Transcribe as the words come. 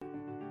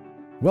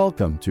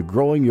Welcome to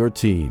Growing Your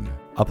Team,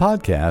 a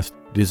podcast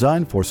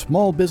designed for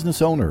small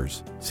business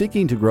owners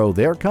seeking to grow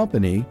their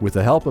company with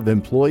the help of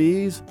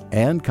employees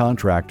and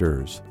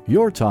contractors.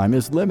 Your time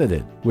is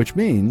limited, which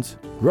means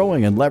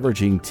growing and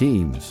leveraging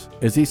teams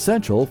is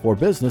essential for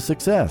business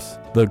success.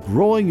 The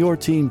Growing Your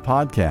Team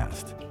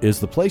podcast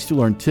is the place to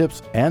learn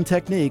tips and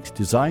techniques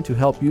designed to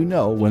help you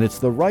know when it's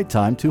the right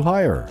time to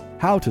hire,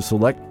 how to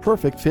select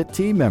perfect fit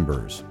team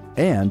members,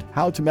 and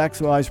how to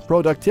maximize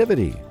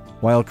productivity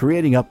while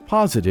creating a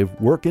positive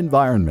work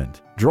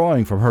environment.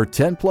 Drawing from her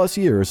 10-plus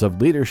years of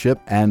leadership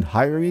and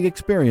hiring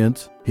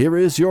experience, here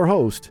is your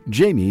host,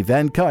 Jamie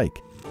Van Kuyk.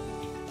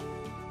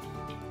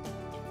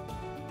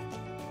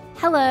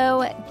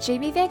 Hello,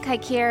 Jamie Van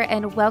Kuyk here,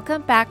 and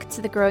welcome back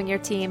to the Growing Your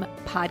Team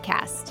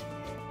podcast.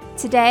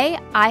 Today,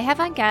 I have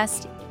on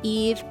guest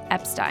Eve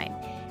Epstein.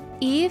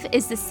 Eve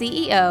is the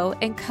CEO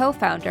and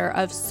co-founder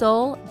of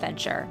Sol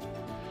Venture.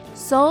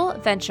 Sol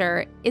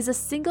Venture is a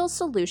single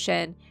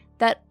solution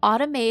that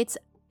automates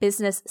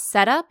business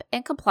setup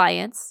and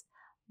compliance,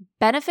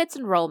 benefits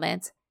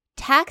enrollment,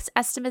 tax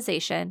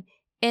estimation,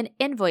 and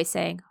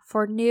invoicing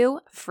for new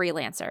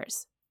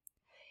freelancers.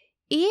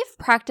 Eve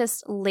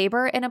practiced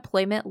labor and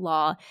employment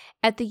law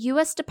at the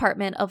U.S.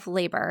 Department of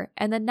Labor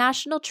and the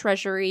National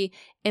Treasury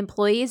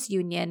Employees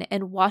Union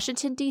in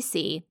Washington,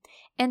 D.C.,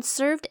 and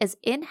served as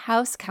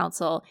in-house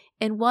counsel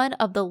in one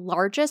of the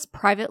largest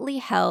privately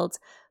held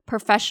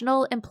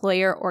professional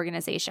employer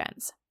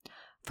organizations.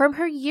 From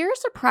her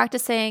years of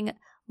practicing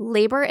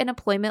labor and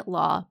employment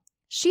law,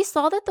 she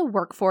saw that the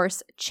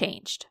workforce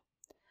changed.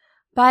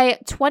 By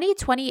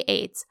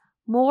 2028,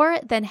 more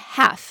than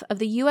half of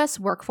the U.S.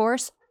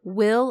 workforce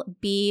will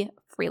be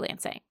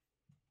freelancing.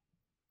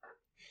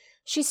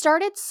 She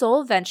started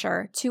Sol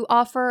Venture to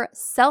offer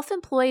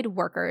self-employed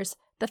workers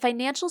the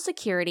financial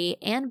security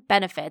and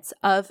benefits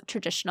of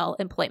traditional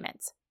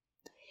employment.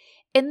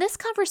 In this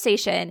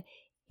conversation,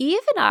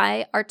 Eve and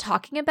I are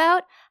talking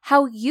about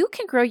how you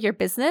can grow your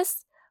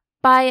business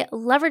by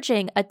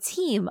leveraging a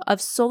team of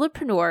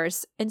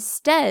solopreneurs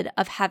instead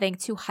of having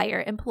to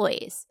hire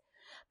employees.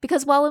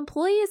 Because while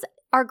employees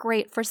are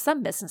great for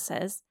some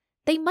businesses,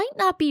 they might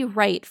not be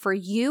right for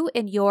you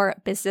and your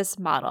business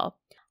model.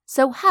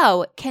 So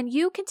how can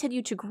you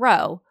continue to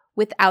grow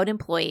without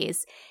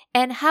employees?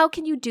 And how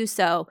can you do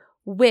so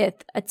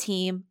with a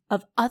team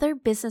of other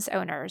business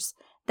owners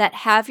that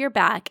have your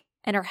back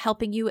and are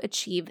helping you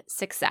achieve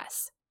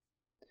success?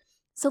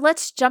 So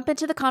let's jump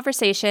into the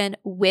conversation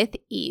with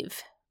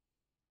Eve.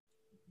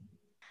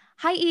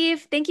 Hi,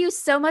 Eve. Thank you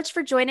so much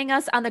for joining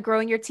us on the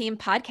Growing Your Team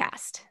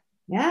podcast.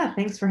 Yeah,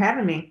 thanks for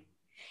having me.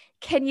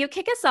 Can you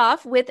kick us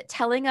off with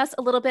telling us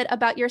a little bit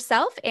about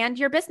yourself and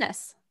your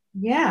business?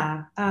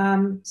 Yeah.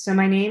 So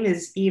my name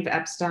is Eve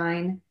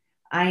Epstein.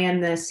 I am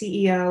the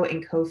CEO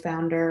and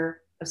co-founder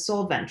of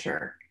Sol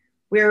Venture.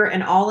 We're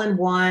an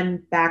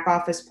all-in-one back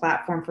office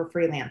platform for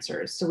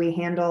freelancers. So we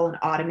handle and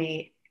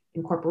automate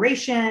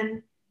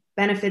incorporation,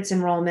 benefits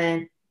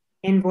enrollment,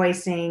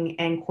 invoicing,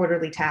 and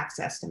quarterly tax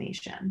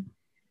estimation.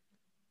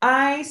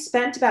 I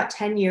spent about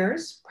 10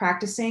 years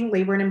practicing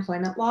labor and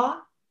employment law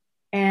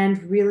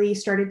and really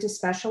started to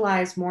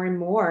specialize more and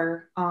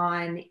more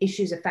on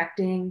issues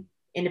affecting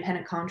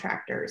independent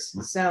contractors.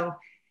 So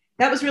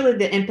that was really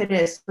the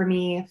impetus for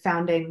me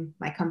founding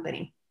my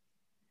company.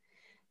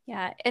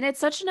 Yeah, and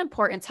it's such an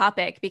important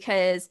topic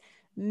because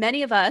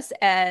many of us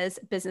as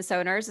business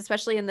owners,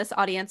 especially in this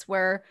audience,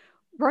 we're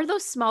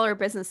those smaller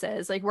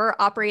businesses. Like we're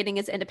operating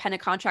as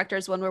independent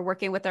contractors when we're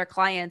working with our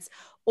clients,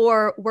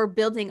 or we're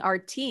building our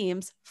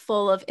teams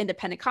full of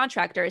independent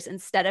contractors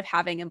instead of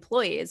having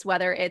employees,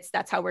 whether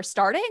that's how we're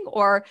starting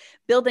or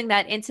building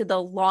that into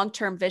the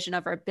long-term vision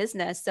of our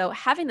business. So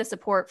having the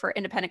support for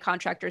independent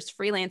contractors,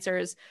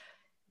 freelancers,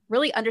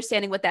 really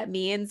understanding what that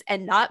means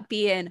and not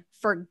being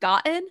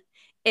forgotten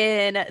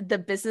in the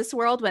business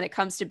world when it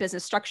comes to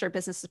business structure,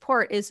 business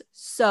support is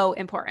so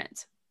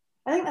important.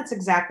 I think that's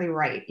exactly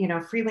right.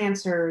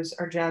 Freelancers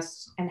are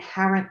just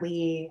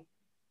inherently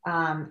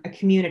a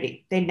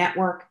community. They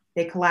network,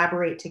 they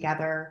collaborate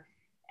together.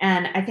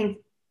 And I think,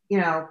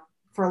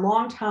 for a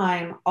long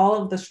time,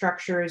 all of the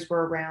structures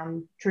were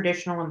around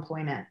traditional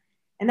employment.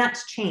 And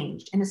that's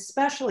changed. And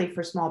especially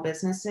for small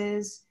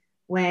businesses,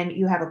 when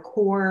you have a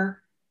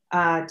core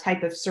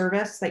type of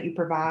service that you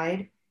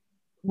provide,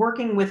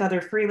 working with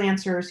other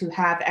freelancers who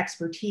have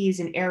expertise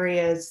in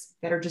areas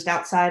that are just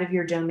outside of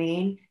your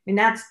domain. I mean,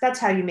 that's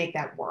how you make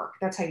that work.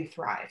 That's how you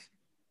thrive.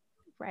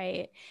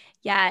 Right.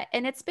 Yeah.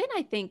 And it's been,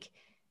 I think,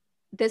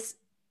 this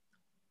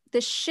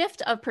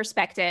shift of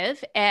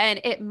perspective, and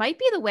it might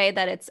be the way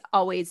that it's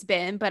always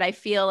been, but I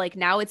feel like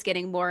now it's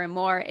getting more and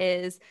more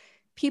is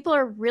people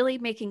are really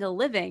making a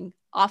living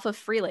off of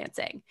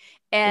freelancing.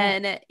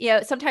 And,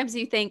 sometimes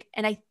you think,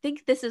 and I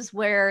think this is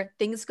where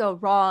things go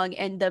wrong.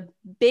 And the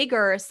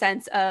bigger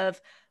sense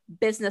of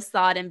business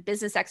thought and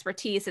business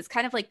expertise, it's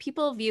kind of like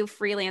people view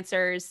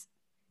freelancers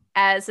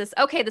as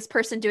this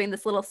person doing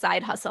this little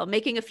side hustle,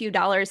 making a few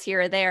dollars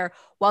here or there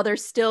while they're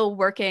still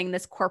working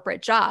this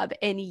corporate job.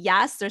 And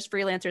yes, there's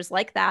freelancers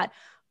like that,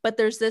 but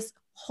there's this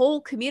whole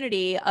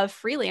community of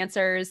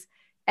freelancers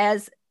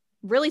as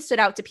really stood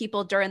out to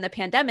people during the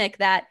pandemic,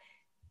 that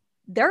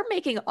they're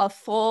making a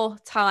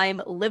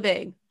full-time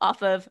living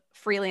off of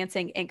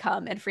freelancing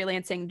income and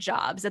freelancing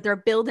jobs, that they're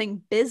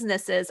building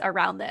businesses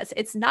around this.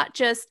 It's not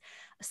just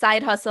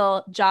side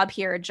hustle, job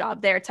here,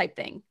 job there type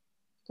thing.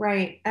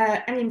 Right.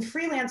 I mean,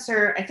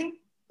 freelancer, I think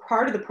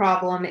part of the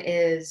problem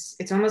is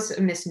it's almost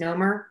a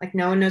misnomer. Like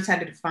no one knows how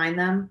to define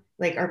them.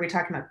 Like, are we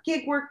talking about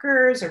gig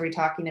workers? Are we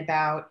talking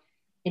about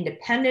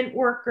independent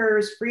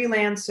workers,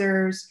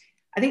 freelancers?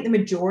 I think the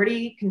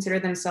majority consider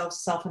themselves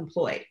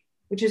self-employed,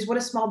 which is what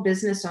a small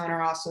business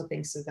owner also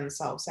thinks of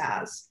themselves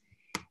as.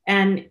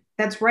 And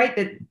that's right,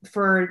 that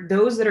for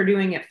those that are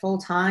doing it full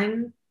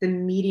time, the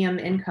median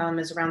income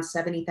is around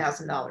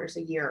 $70,000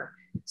 a year.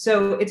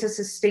 So it's a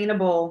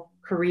sustainable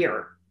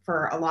career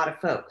for a lot of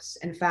folks.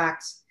 In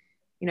fact,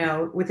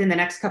 within the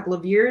next couple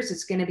of years,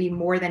 it's going to be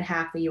more than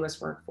half the US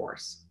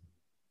workforce.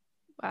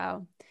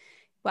 Wow.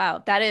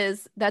 Wow.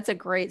 That's a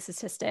great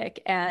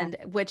statistic. And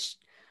which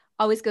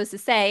always goes to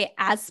say,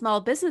 as small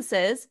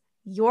businesses,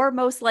 you're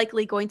most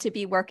likely going to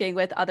be working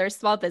with other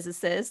small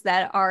businesses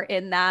that are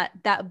in that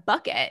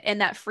bucket, in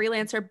that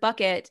freelancer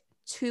bucket,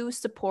 to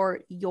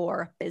support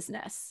your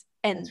business.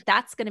 And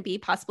that's going to be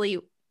possibly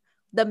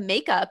the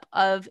makeup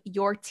of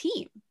your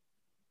team.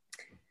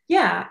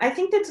 Yeah, I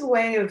think that's a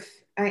way of,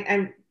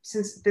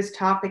 since this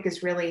topic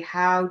is really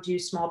how do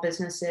small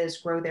businesses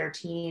grow their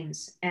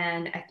teams?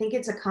 And I think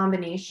it's a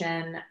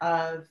combination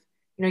of,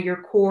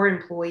 your core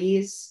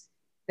employees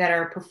that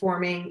are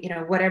performing,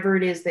 whatever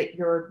it is that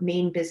your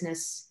main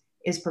business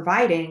is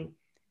providing.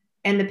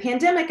 And the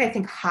pandemic, I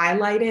think,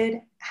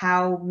 highlighted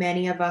how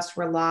many of us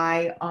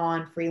rely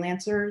on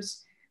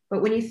freelancers.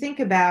 But when you think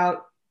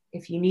about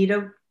if you need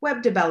a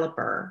web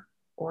developer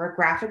or a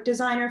graphic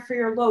designer for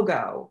your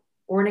logo,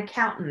 or an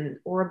accountant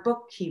or a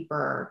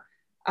bookkeeper,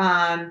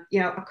 a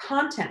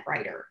content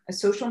writer, a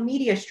social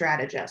media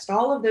strategist,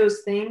 all of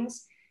those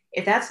things,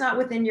 if that's not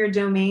within your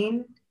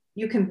domain,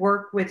 you can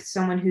work with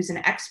someone who's an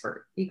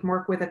expert. You can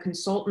work with a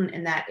consultant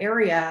in that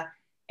area,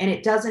 and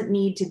it doesn't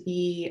need to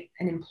be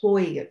an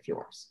employee of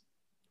yours.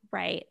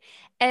 Right.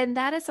 And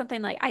that is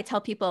something like I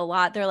tell people a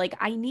lot. They're like,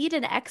 I need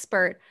an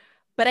expert,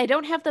 but I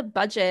don't have the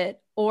budget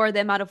or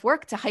the amount of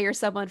work to hire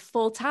someone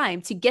full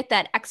time to get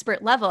that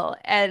expert level.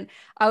 And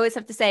I always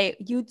have to say,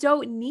 you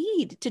don't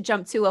need to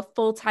jump to a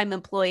full-time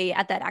employee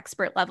at that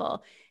expert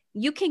level.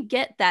 You can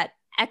get that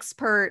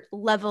expert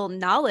level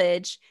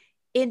knowledge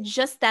in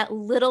just that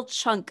little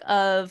chunk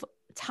of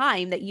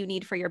time that you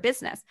need for your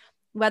business,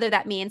 whether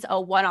that means a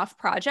one-off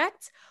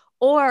project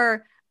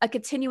or a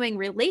continuing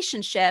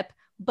relationship,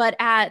 but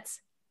at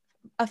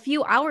a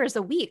few hours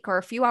a week or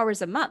a few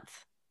hours a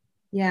month.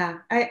 Yeah,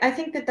 I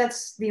think that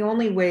that's the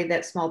only way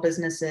that small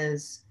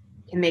businesses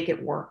can make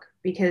it work,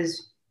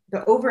 because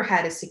the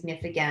overhead is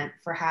significant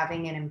for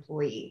having an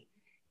employee.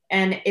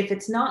 And if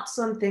it's not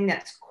something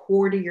that's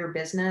core to your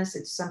business,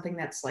 it's something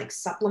that's like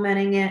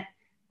supplementing it.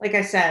 Like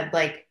I said,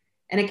 like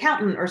an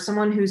accountant or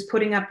someone who's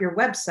putting up your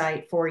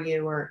website for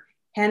you or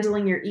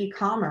handling your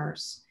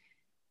e-commerce,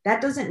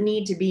 that doesn't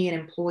need to be an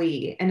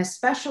employee. And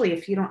especially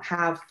if you don't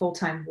have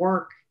full-time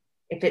work,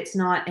 if it's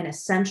not an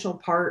essential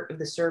part of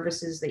the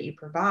services that you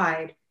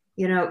provide,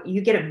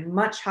 you get a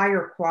much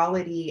higher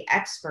quality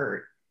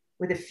expert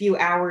with a few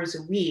hours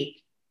a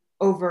week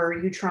over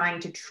you trying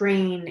to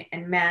train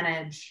and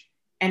manage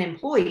an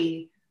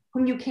employee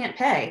whom you can't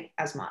pay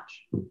as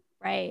much.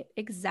 Right,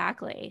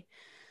 exactly.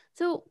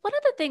 So one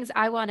of the things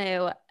I want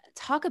to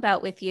talk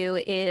about with you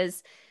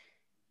is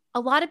a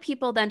lot of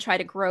people then try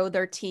to grow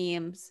their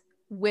teams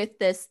with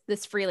this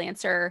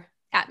freelancer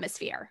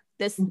atmosphere,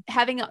 this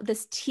having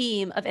this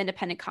team of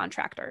independent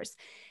contractors.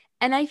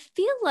 And I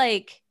feel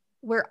like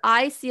where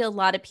I see a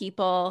lot of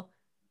people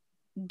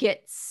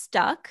get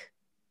stuck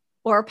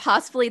or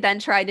possibly then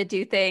try to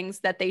do things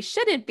that they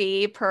shouldn't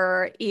be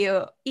per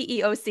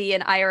EEOC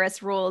and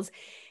IRS rules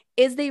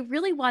is they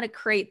really want to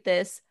create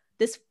this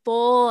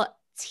full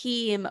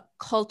team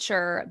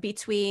culture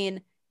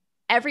between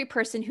every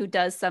person who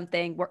does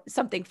something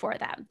for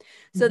them.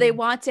 So they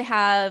want to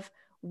have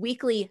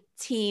weekly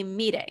team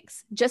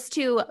meetings just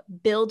to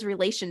build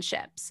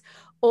relationships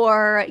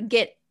or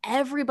get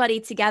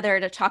everybody together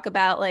to talk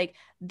about like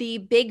the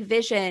big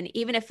vision,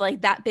 even if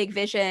like that big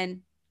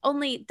vision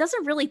only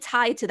doesn't really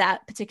tie to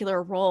that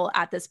particular role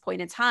at this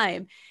point in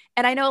time.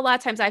 And I know a lot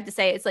of times I have to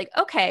say, it's like,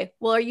 okay,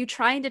 well, are you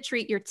trying to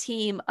treat your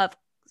team of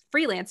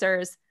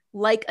freelancers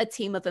like a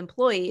team of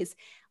employees?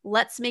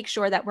 Let's make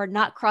sure that we're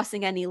not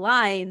crossing any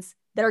lines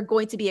that are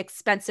going to be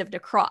expensive to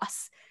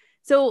cross.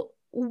 So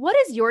what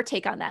is your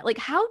take on that? Like,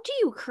 how do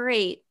you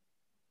create,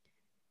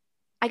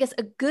 I guess,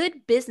 a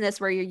good business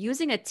where you're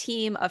using a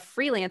team of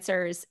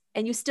freelancers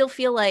and you still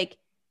feel like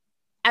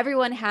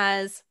everyone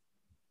has,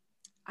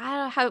 I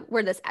don't know how to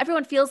word this,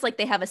 everyone feels like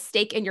they have a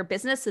stake in your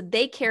business, so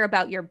they care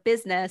about your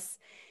business,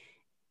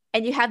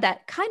 and you have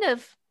that kind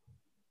of,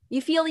 you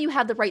feel you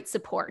have the right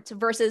support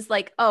versus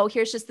like, oh,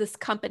 here's just this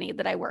company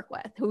that I work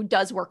with who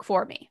does work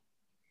for me.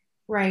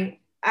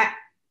 Right.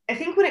 I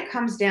think when it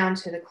comes down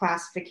to the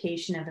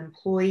classification of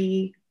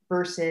employee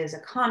versus a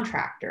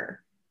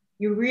contractor,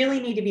 you really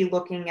need to be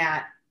looking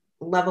at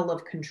level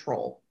of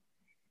control.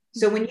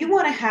 So when you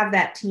want to have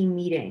that team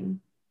meeting,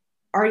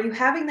 are you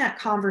having that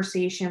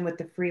conversation with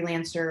the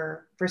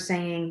freelancer for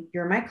saying,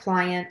 you're my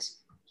client,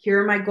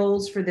 here are my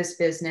goals for this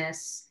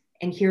business,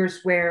 and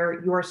here's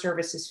where your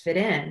services fit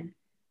in,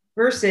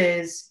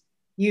 versus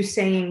you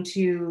saying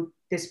to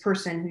this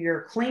person who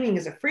you're claiming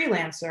is a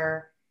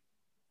freelancer,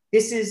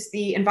 this is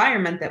the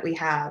environment that we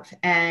have,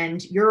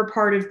 and you're a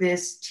part of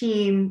this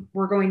team.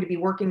 We're going to be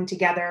working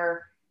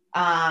together,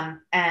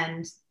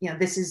 and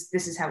this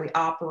is how we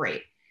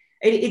operate.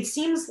 It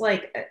seems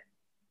like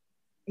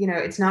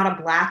it's not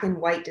a black and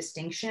white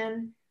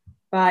distinction,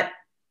 but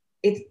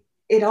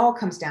it all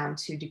comes down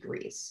to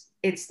degrees.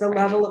 It's the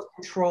level of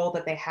control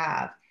that they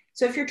have.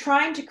 So if you're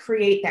trying to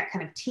create that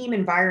kind of team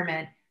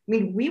environment, I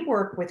mean, we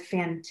work with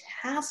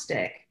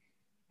fantastic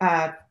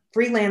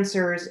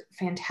freelancers,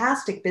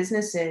 fantastic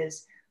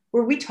businesses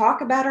where we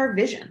talk about our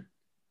vision,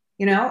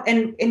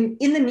 and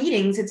in the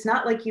meetings, it's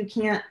not like you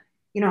can't,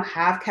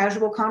 have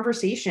casual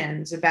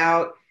conversations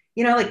about,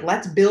 like,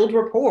 let's build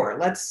rapport.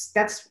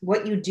 That's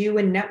what you do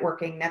in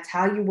networking. That's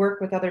how you work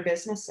with other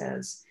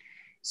businesses.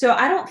 So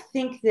I don't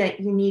think that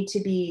you need to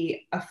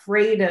be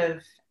afraid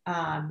of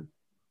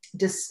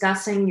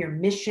discussing your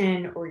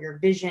mission or your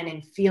vision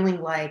and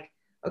feeling like,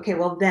 okay,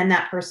 well, then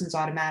that person's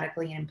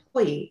automatically an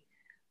employee.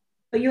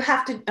 But you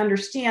have to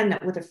understand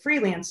that with a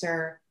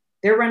freelancer,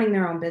 they're running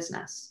their own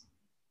business.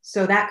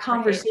 So that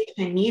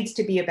conversation needs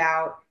to be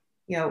about,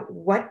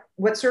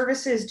 what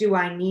services do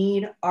I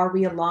need? Are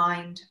we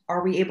aligned?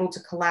 Are we able to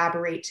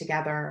collaborate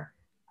together?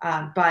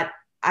 But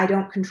I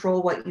don't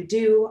control what you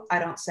do. I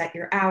don't set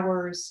your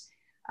hours.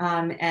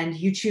 And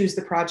you choose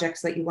the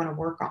projects that you want to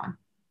work on.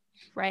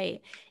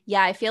 Right.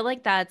 Yeah, I feel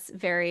like that's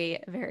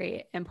very,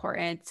 very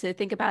important to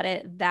think about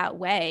it that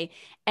way.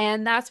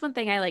 And that's one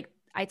thing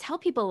I tell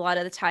people a lot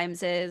of the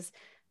times is,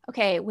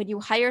 okay, when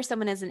you hire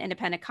someone as an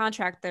independent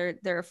contractor,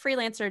 they're a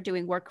freelancer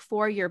doing work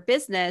for your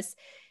business,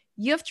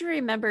 you have to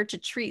remember to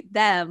treat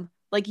them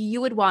like you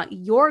would want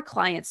your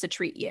clients to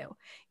treat you.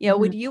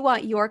 Would you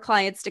want your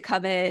clients to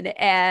come in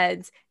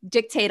and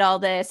dictate all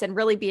this and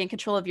really be in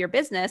control of your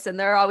business? And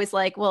they're always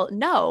like, well,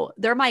 no,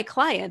 they're my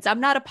clients.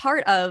 I'm not a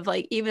part of,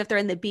 like, even if they're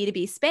in the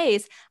B2B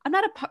space, I'm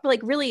not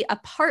really a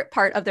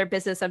part of their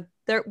business.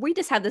 We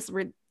just have this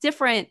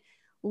different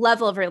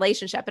level of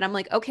relationship. And I'm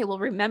like, okay, well,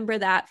 remember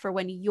that for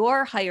when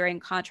you're hiring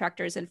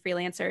contractors and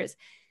freelancers,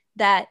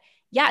 that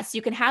yes,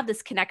 you can have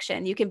this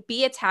connection. You can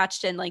be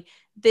attached in like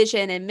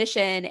vision and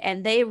mission,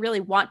 and they really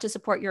want to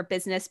support your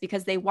business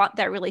because they want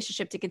that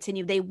relationship to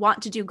continue. They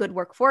want to do good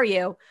work for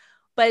you,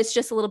 but it's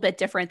just a little bit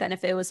different than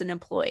if it was an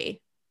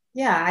employee.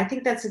 Yeah, I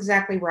think that's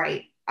exactly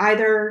right.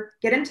 Either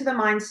get into the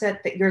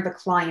mindset that you're the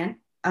client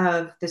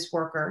of this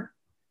worker,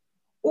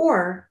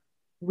 or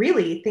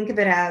really think of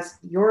it as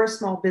you're a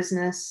small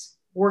business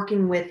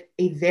working with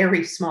a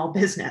very small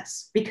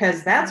business,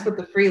 because that's what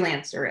the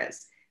freelancer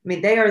is. I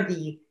mean, they are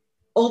the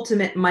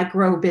ultimate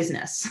micro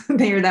business.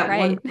 They are that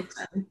one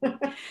person.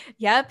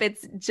 Yep.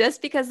 It's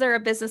just because they're a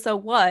business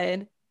of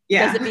one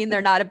doesn't mean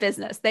they're not a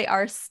business. They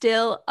are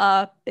still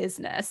a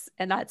business.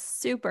 And that's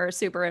super,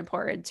 super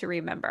important to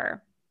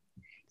remember.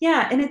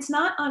 Yeah. And it's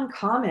not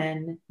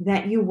uncommon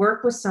that you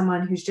work with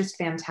someone who's just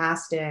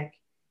fantastic,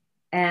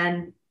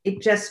 and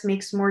it just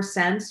makes more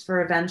sense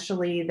for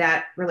eventually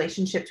that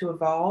relationship to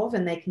evolve.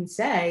 And they can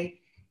say,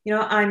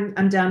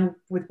 I'm done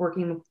with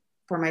working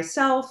for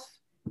myself.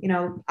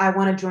 I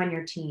want to join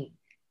your team.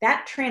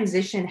 That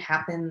transition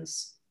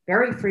happens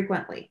very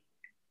frequently.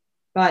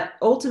 But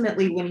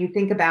ultimately, when you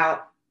think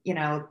about,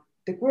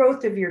 the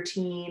growth of your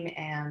team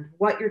and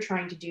what you're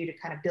trying to do to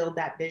kind of build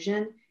that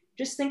vision,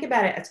 just think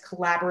about it as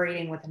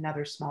collaborating with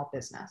another small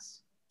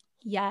business.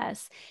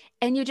 Yes.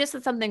 And you just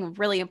said something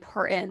really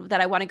important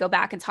that I want to go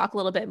back and talk a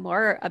little bit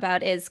more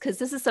about, is because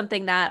this is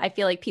something that I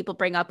feel like people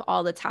bring up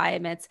all the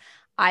time.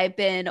 I've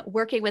been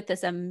working with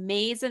this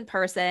amazing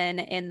person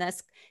in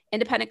this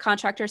independent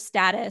contractor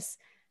status.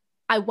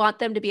 I want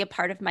them to be a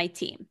part of my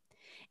team.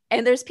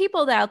 And there's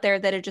people out there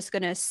that are just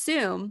going to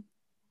assume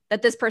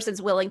that this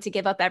person's willing to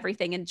give up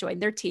everything and join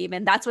their team.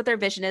 And that's what their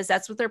vision is.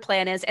 That's what their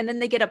plan is. And then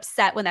they get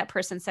upset when that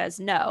person says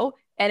no.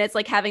 And it's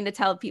like having to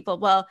tell people,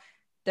 well,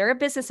 they're a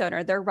business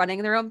owner. They're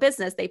running their own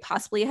business. They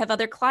possibly have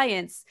other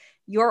clients.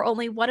 You're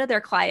only one of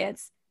their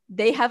clients.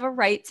 They have a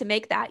right to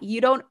make that. You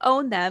don't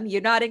own them.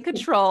 You're not in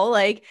control.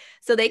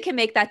 So they can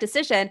make that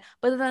decision.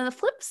 But then on the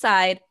flip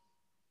side,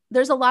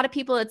 there's a lot of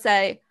people that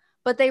say,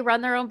 but they run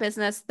their own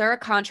business. They're a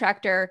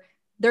contractor.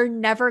 They're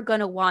never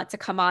going to want to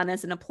come on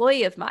as an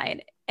employee of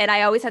mine. And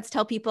I always had to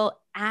tell people,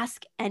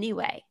 ask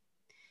anyway.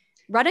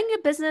 Running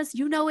a business,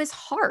 is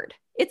hard.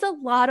 It's a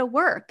lot of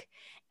work.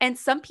 And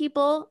some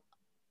people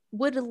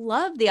would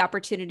love the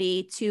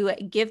opportunity to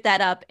give that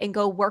up and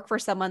go work for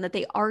someone that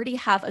they already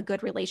have a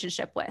good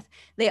relationship with.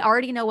 They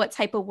already know what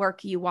type of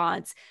work you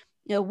want,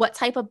 what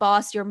type of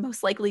boss you're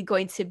most likely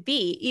going to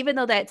be, even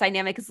though that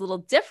dynamic is a little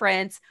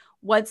different.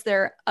 Once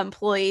they're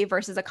employee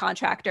versus a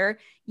contractor,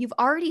 you've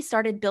already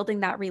started building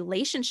that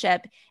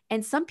relationship.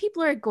 And some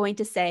people are going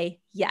to say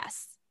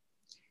yes.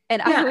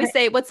 And I Yeah, always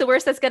say, what's the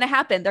worst that's going to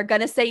happen? They're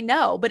going to say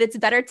no, but it's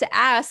better to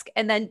ask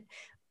and then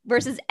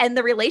versus end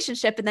the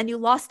relationship and then you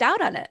lost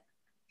out on it.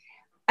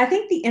 I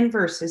think the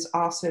inverse is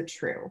also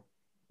true.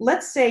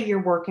 Let's say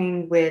you're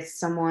working with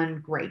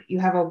someone great. You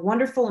have a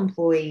wonderful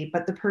employee,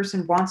 but the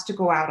person wants to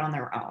go out on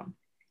their own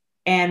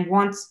and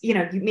wants,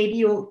 maybe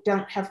you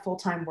don't have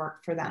full-time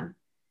work for them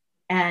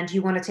and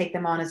you want to take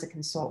them on as a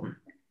consultant.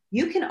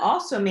 You can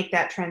also make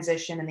that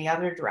transition in the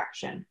other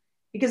direction,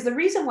 because the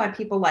reason why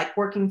people like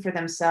working for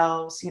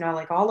themselves,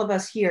 like all of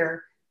us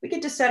here, we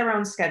get to set our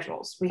own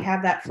schedules. We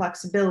have that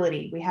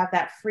flexibility. We have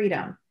that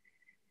freedom.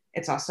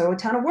 It's also a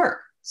ton of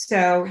work.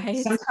 So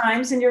Right.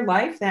 sometimes in your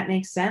life that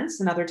makes sense,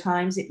 and other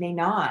times it may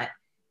not.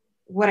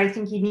 What I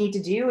think you need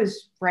to do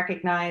is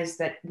recognize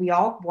that we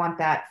all want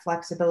that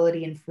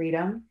flexibility and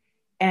freedom.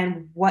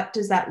 And what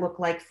does that look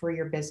like for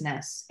your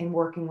business in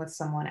working with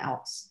someone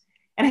else?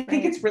 And I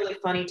think it's really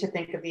funny to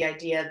think of the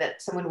idea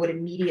that someone would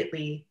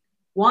immediately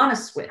want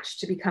to switch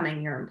to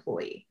becoming your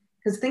employee.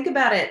 Because think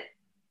about it,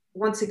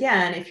 once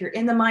again, if you're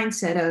in the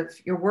mindset of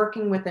you're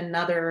working with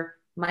another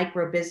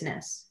micro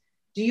business,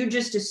 do you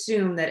just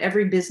assume that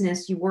every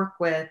business you work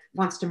with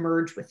wants to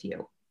merge with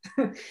you?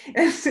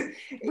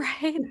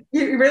 Right.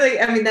 Really,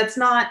 I mean, that's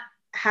not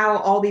how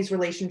all these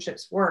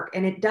relationships work.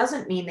 And it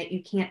doesn't mean that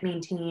you can't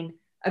maintain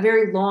a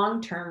very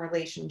long-term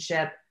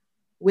relationship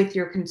with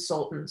your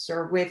consultants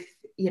or with,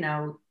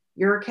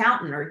 your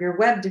accountant or your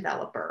web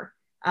developer.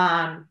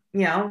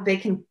 They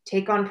can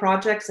take on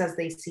projects as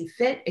they see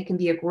fit. It can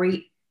be a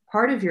great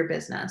part of your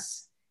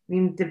business. I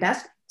mean, the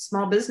best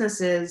small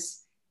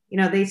businesses,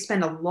 they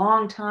spend a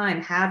long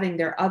time having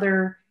their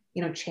other,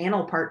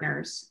 channel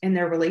partners in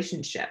their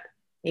relationship.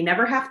 They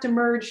never have to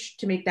merge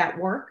to make that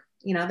work.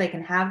 They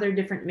can have their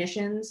different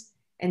missions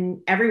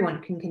and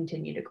everyone can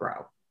continue to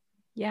grow.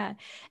 Yeah.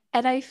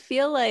 And I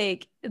feel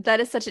like that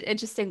is such an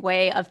interesting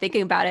way of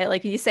thinking about it.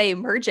 Like you say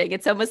merging,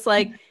 it's almost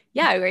like,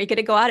 yeah, are you going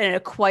to go out and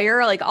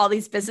acquire like all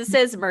these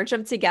businesses, merge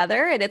them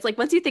together? And it's like,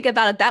 once you think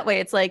about it that way,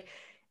 it's like,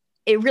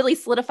 it really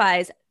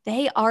solidifies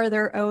they are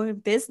their own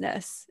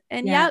business.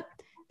 And Yeah.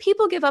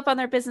 people give up on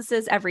their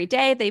businesses every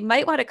day. They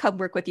might want to come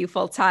work with you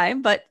full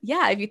time. But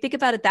yeah, if you think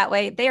about it that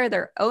way, they are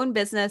their own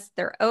business,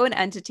 their own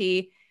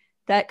entity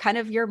that kind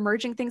of you're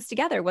merging things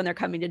together when they're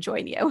coming to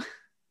join you.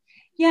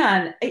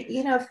 Yeah.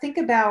 And, think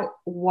about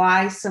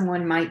why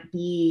someone might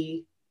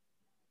be,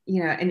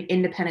 an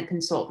independent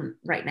consultant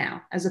right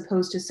now, as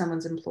opposed to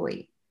someone's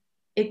employee.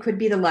 It could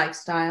be the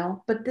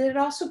lifestyle, but it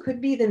also could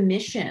be the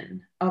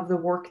mission of the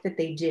work that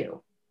they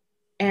do.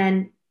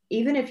 And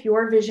even if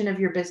your vision of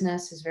your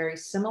business is very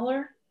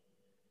similar,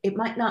 it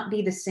might not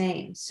be the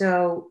same.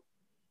 So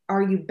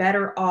are you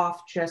better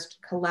off just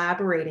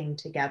collaborating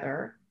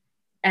together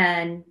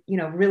and,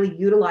 really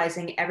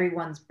utilizing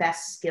everyone's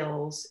best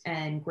skills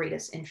and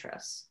greatest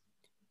interests?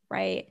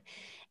 Right.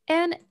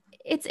 And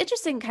it's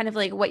interesting kind of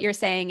like what you're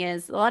saying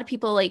is a lot of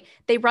people like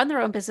they run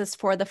their own business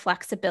for the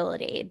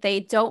flexibility.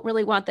 They don't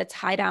really want the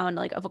tie down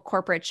like of a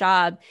corporate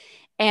job.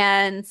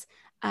 And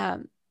now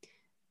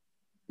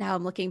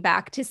I'm looking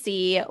back to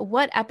see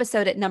what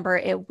episode number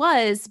it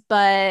was,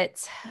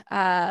 but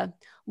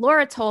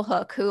Laura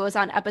Tolhook, who was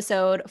on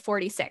episode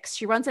 46,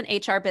 she runs an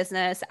HR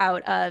business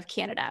out of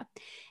Canada.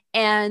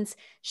 And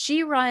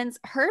she runs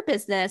her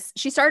business.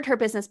 She started her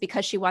business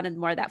because she wanted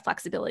more of that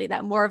flexibility,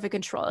 that more of a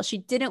control. She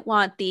didn't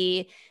want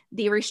the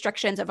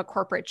restrictions of a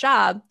corporate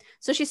job.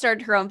 So she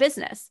started her own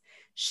business.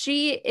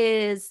 She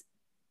is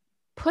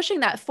pushing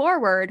that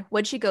forward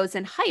when she goes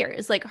and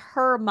hires. Like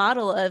her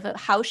model of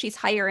how she's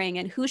hiring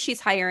and who she's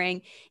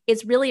hiring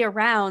is really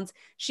around,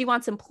 she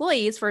wants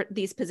employees for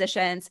these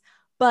positions,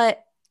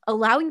 but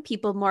allowing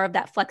people more of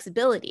that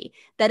flexibility,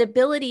 that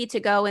ability to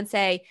go and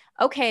say,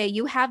 okay,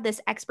 you have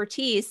this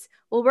expertise.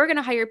 Well, we're going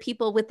to hire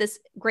people with this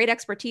great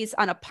expertise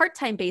on a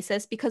part-time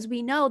basis because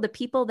we know the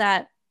people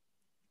that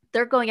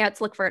they're going out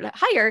to look for to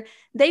hire,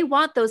 they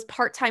want those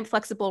part-time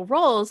flexible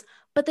roles,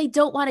 but they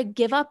don't want to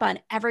give up on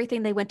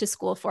everything they went to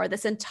school for,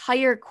 this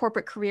entire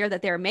corporate career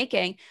that they're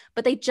making,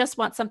 but they just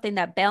want something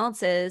that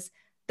balances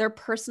their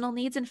personal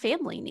needs and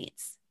family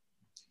needs.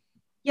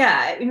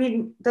 Yeah, I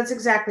mean, that's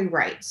exactly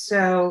right.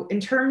 So in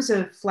terms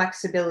of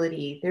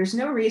flexibility, there's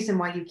no reason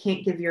why you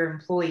can't give your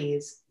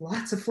employees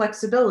lots of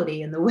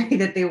flexibility in the way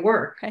that they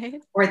work, right,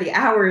 or the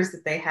hours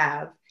that they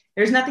have.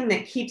 There's nothing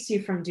that keeps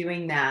you from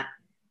doing that.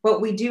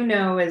 What we do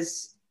know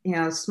is,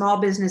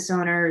 small business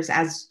owners,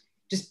 as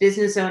just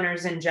business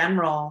owners in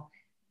general,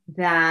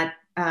 that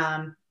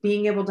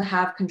being able to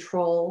have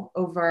control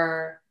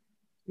over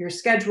your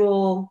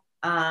schedule,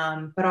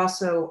 but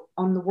also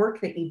on the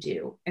work that you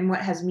do and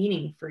what has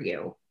meaning for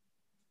you.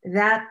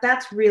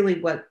 That's really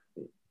what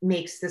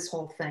makes this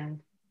whole thing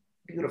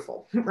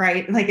beautiful,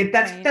 right? Like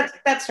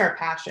that's our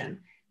passion,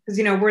 because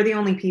we're the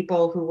only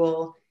people who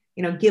will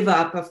give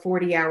up a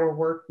 40-hour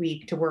work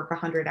week to work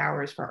 100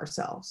 hours for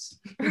ourselves.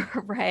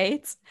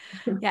 Right.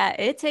 Yeah,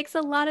 it takes a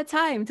lot of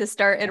time to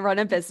start and run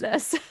a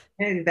business.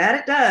 And that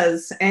it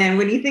does. And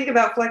when you think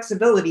about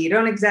flexibility, you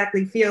don't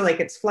exactly feel like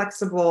it's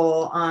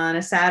flexible on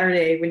a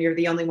Saturday when you're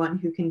the only one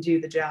who can do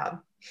the job.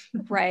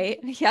 Right.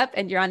 Yep.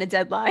 And you're on a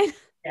deadline.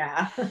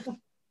 Yeah.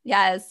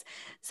 Yes.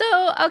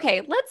 So,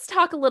 okay, let's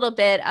talk a little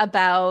bit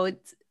about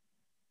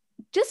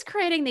just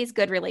creating these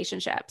good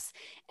relationships.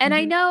 And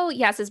I Mhm. know,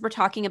 yes, as we're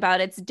talking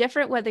about, it's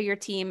different whether your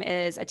team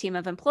is a team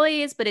of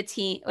employees, but a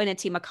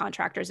team of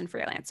contractors and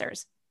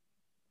freelancers.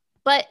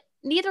 But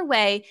neither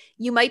way,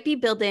 you might be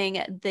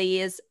building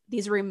these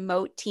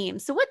remote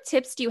teams. So what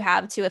tips do you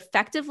have to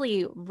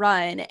effectively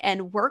run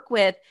and work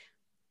with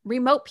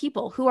remote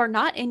people who are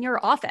not in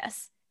your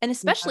office? And Yeah.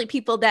 especially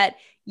people that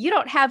you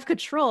don't have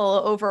control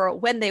over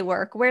when they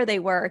work, where they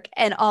work,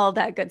 and all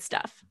that good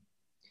stuff.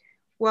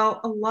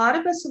 Well, a lot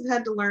of us have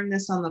had to learn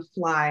this on the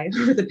fly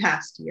over the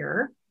past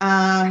year.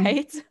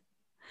 Right?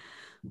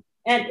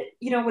 And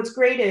what's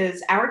great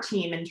is our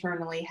team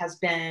internally has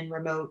been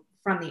remote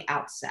from the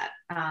outset.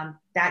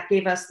 That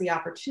gave us the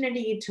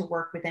opportunity to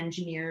work with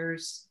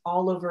engineers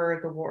all over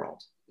the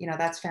world.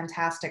 That's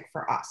fantastic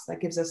for us.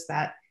 That gives us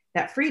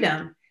that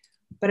freedom,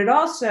 but it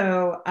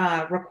also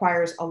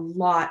requires a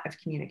lot of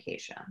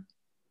communication.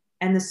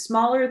 And the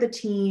smaller the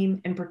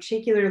team, and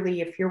particularly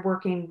if you're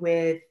working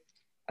with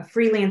a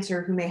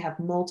freelancer who may have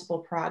multiple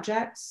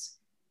projects,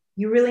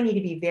 you really need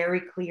to be very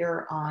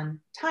clear on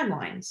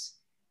timelines,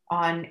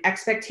 on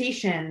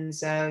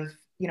expectations of,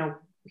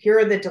 here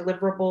are the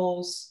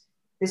deliverables.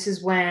 This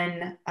is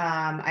when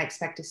I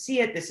expect to see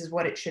it. This is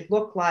what it should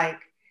look like.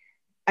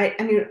 I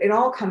mean, it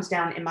all comes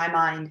down in my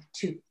mind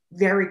to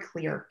very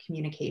clear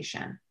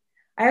communication.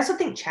 I also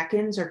think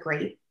check-ins are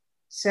great.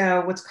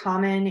 So what's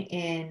common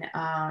in,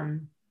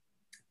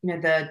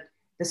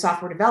 the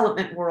software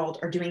development world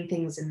are doing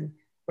things in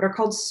what are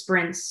called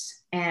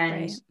sprints.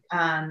 And,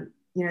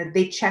 Right.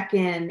 they check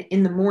in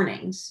the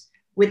mornings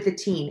with the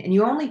team, and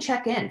you only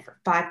check in for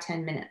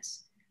 5-10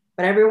 minutes,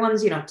 but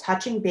everyone's,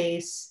 touching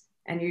base,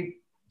 and you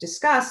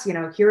discuss,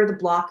 here are the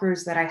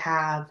blockers that I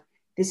have.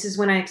 This is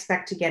when I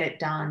expect to get it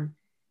done.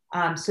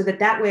 So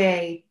that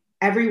way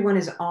everyone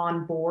is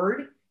on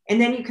board, and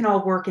then you can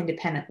all work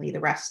independently the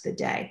rest of the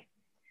day.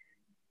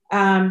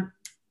 A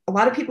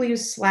lot of people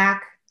use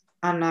Slack.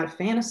 I'm not a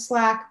fan of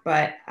Slack,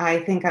 but I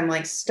think I'm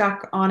like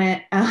stuck on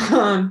it.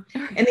 And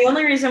the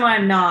only reason why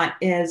I'm not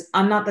is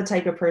I'm not the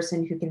type of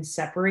person who can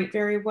separate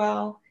very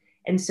well.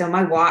 And so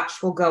my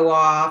watch will go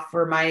off,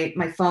 or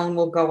my phone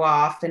will go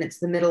off, and it's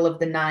the middle of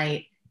the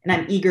night and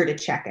I'm eager to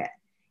check it.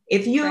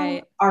 If you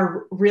Right.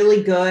 are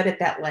really good at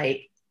that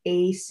like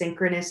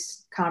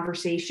asynchronous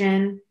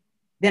conversation,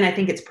 then I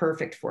think it's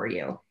perfect for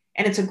you.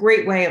 And it's a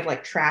great way of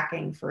like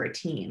tracking for a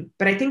team.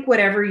 But I think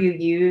whatever you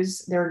use,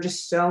 there are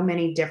just so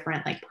many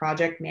different like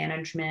project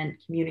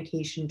management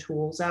communication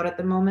tools out at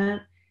the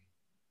moment.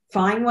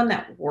 Find one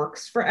that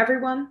works for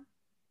everyone,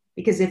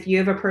 because if you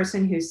have a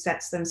person who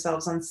sets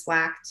themselves on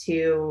Slack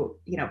to,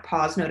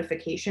 pause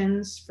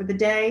notifications for the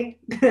day,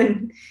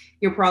 then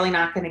you're probably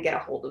not going to get a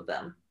hold of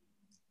them.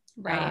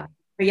 uh, Right.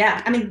 but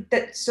yeah, I mean,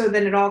 so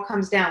then it all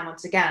comes down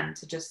once again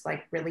to just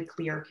like really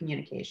clear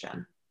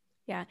communication.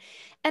 Yeah.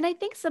 And I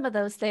think some of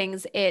those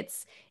things,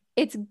 it's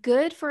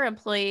good for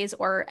employees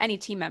or any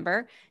team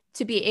member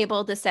to be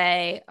able to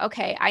say,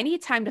 okay, I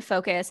need time to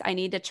focus. I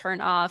need to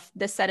turn off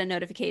this set of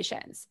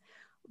notifications.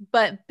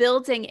 But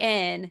building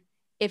in,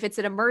 if it's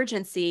an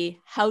emergency,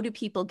 how do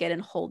people get in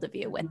hold of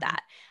you with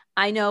that?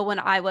 I know when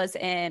I was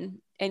in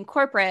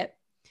corporate,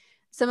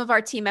 some of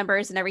our team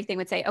members and everything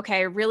would say, okay,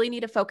 I really need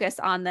to focus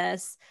on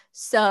this.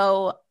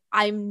 So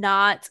I'm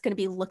not going to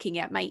be looking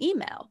at my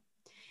email.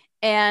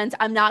 And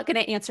I'm not going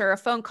to answer a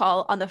phone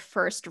call on the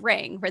first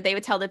ring, where they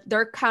would tell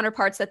their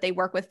counterparts that they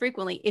work with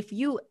frequently, if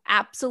you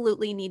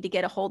absolutely need to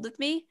get a hold of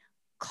me,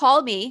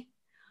 call me,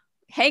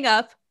 hang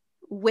up,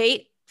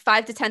 wait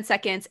 5 to 10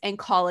 seconds, and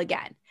call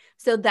again.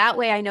 So that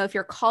way I know if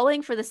you're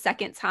calling for the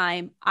second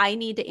time, I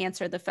need to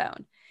answer the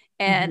phone.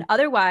 And Mhm.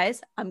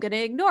 otherwise, I'm going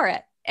to ignore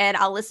it. And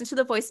I'll listen to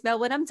the voicemail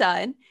when I'm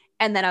done.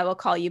 And then I will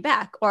call you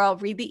back, or I'll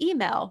read the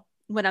email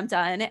when I'm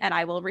done and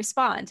I will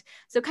respond.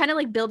 So kind of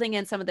like building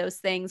in some of those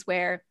things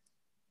where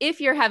if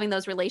you're having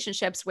those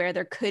relationships where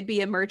there could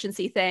be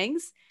emergency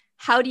things,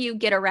 how do you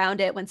get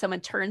around it when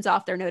someone turns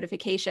off their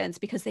notifications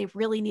because they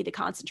really need to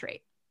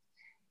concentrate?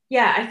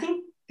 Yeah, I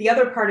think the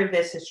other part of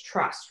this is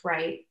trust,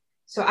 right?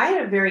 So I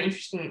had a very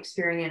interesting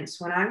experience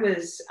when I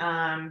was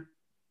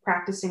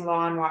practicing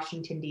law in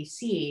Washington,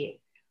 D.C.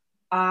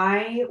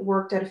 I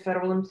worked at a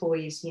federal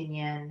employees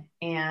union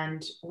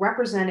and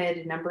represented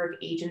a number of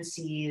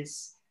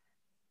agencies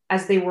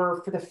as they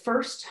were for the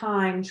first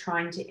time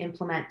trying to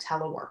implement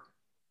telework.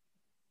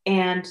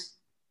 And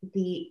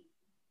the,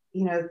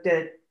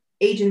 the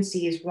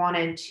agencies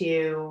wanted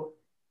to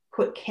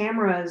put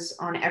cameras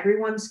on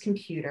everyone's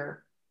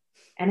computer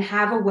and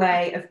have a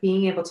way of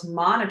being able to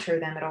monitor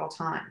them at all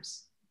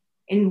times.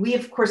 And we,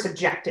 of course,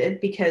 objected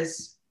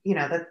because,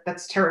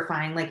 that's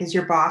terrifying. Like, is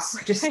your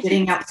boss just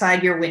sitting Right.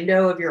 outside your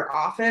window of your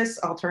office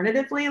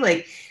alternatively?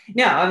 Like,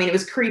 no, I mean, it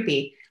was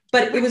creepy,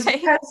 but it was Right.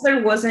 because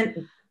there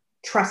wasn't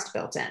trust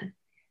built in.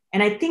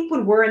 And I think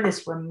when we're in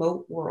this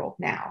remote world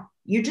now,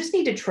 you just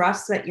need to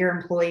trust that your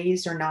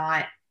employees are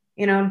not,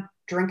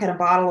 drinking a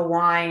bottle of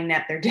wine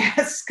at their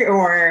desk,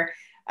 or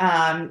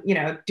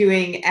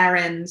doing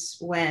errands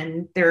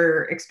when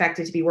they're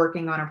expected to be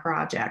working on a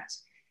project.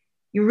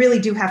 You really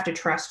do have to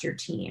trust your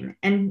team.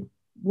 And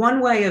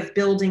one way of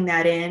building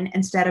that in,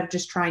 instead of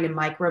just trying to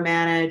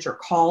micromanage or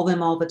call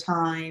them all the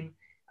time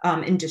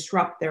and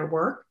disrupt their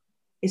work,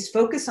 is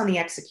focus on the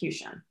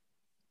execution.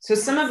 So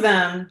some of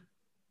them,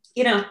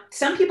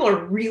 some people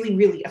are really,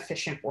 really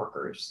efficient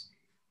workers.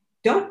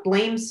 Don't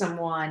blame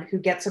someone who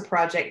gets a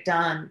project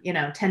done,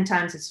 10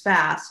 times as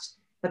fast,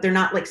 but they're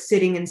not like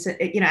sitting and,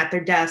 at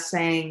their desk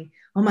saying,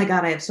 oh my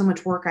God, I have so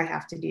much work I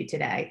have to do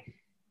today.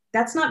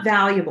 That's not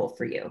valuable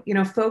for you.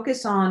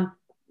 Focus on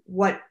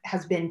what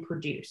has been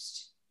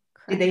produced.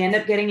 Correct. Did they end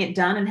up getting it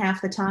done in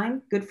half the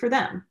time? Good for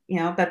them.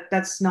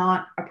 That's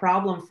not a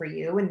problem for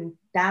you. And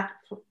that's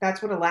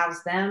what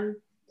allows them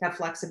to have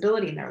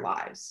flexibility in their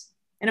lives.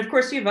 And of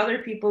course, you have other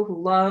people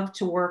who love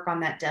to work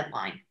on that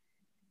deadline.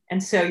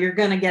 And so you're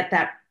going to get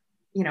that,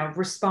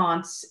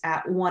 response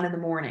at 1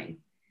 a.m.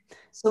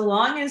 So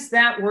long as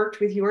that worked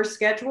with your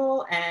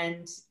schedule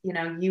and,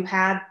 you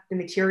had the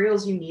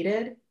materials you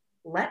needed,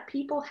 let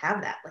people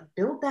have that, like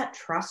build that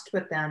trust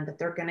with them that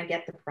they're going to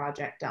get the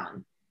project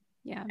done.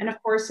 Yeah. And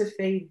of course, if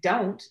they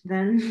don't,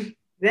 then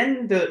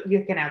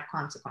you can have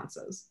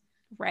consequences.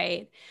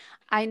 Right.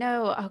 I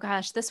know. Oh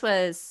gosh,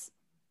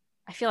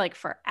 I feel like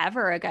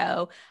forever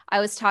ago, I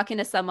was talking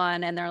to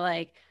someone and they're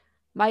like,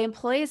 my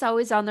employee is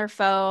always on their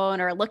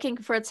phone or looking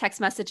for text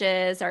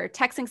messages or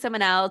texting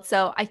someone else.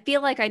 So I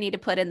feel like I need to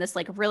put in this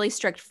like really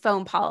strict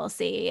phone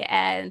policy.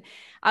 And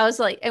I was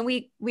like, and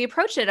we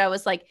approached it. I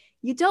was like,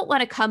 you don't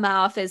want to come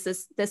off as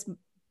this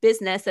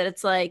business that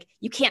it's like,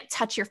 you can't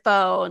touch your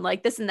phone,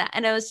 like this and that.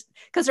 And it was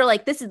because they're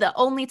like, this is the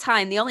only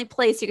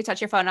place you can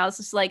touch your phone. And I was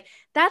just like,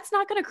 that's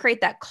not going to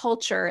create that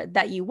culture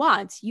that you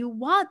want. You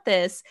want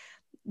this.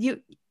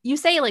 You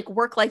say like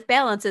work-life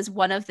balance is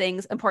one of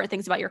important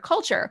things about your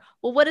culture.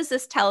 Well, what does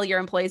this tell your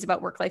employees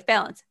about work-life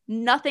balance?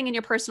 Nothing in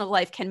your personal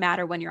life can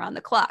matter when you're on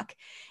the clock.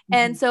 Mm-hmm.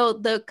 And so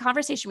the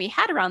conversation we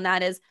had around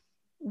that is,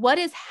 what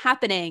is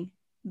happening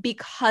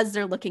because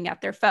they're looking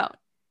at their phone?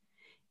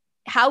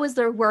 How is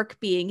their work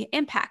being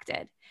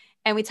impacted?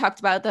 And we talked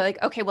about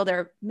okay, well,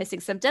 they're missing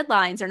some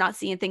deadlines. They're not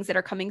seeing things that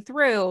are coming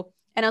through.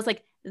 And I was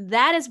like,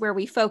 that is where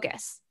we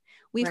focus.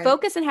 We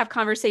focus and have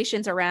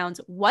conversations around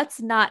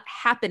what's not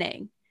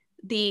happening,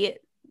 the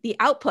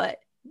output,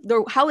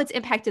 how it's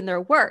impacting their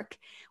work.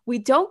 We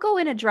don't go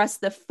and address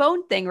the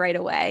phone thing right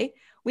away.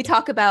 We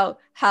talk about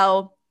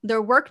how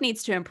their work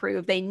needs to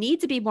improve. They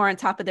need to be more on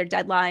top of their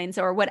deadlines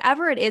or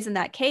whatever it is in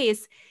that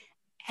case.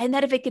 And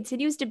that if it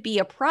continues to be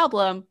a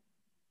problem,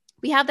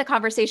 we have the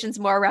conversations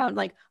more around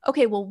like,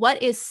 okay, well,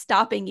 what is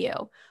stopping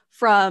you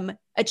from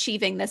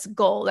achieving this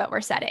goal that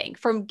we're setting,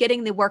 from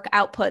getting the work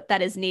output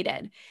that is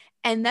needed?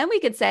 And then we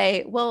could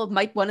say, well,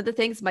 one of the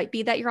things might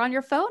be that you're on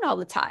your phone all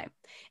the time.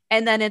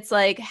 And then it's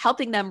like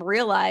helping them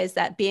realize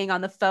that being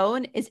on the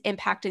phone is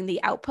impacting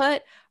the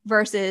output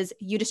versus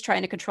you just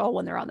trying to control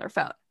when they're on their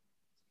phone.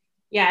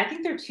 Yeah, I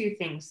think there are two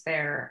things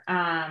there.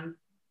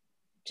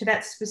 To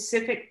that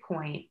specific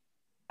point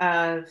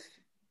of,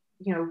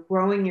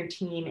 growing your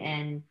team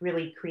and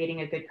really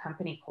creating a good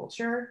company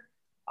culture,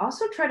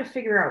 also try to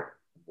figure out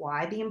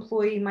why the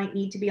employee might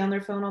need to be on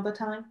their phone all the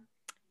time.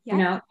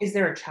 Yeah. Is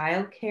there a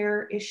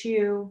childcare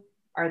issue?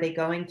 Are they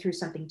going through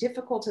something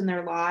difficult in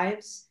their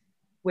lives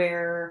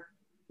where,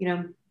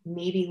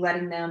 maybe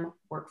letting them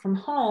work from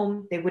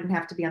home, they wouldn't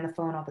have to be on the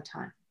phone all the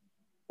time,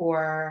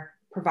 or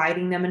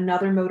providing them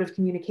another mode of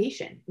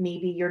communication.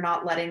 Maybe you're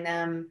not letting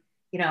them,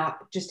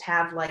 just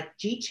have like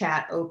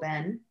GChat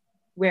open,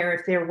 where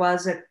if there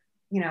was a,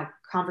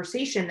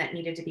 conversation that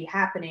needed to be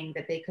happening,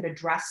 that they could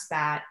address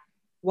that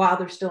while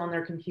they're still on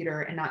their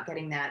computer and not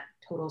getting that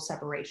total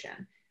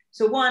separation.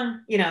 So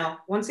one,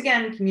 once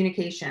again,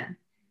 communication.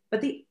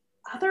 But the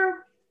other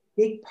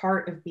big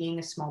part of being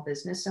a small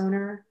business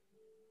owner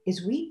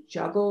is we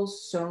juggle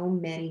so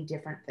many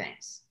different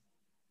things.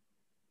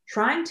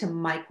 Trying to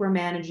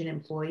micromanage an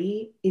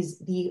employee is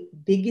the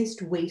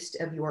biggest waste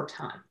of your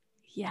time.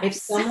 Yes. If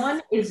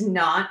someone is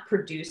not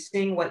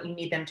producing what you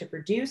need them to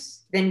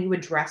produce, then you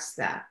address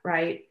that,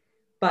 right?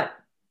 But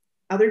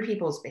other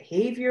people's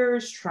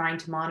behaviors, trying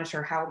to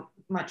monitor how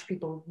much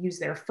people use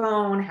their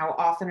phone, how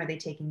often are they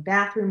taking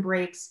bathroom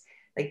breaks,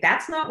 like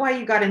that's not why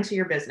you got into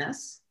your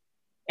business.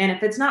 And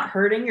if it's not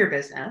hurting your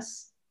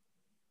business,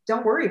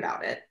 don't worry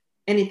about it.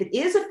 And if it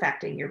is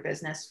affecting your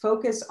business,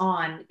 focus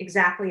on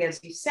exactly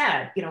as you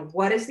said,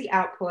 what is the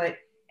output,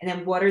 and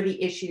then what are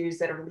the issues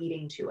that are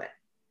leading to it?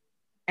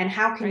 And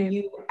how can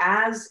you,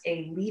 as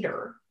a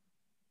leader,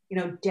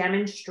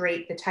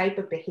 demonstrate the type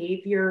of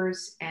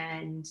behaviors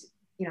and,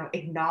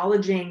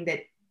 acknowledging that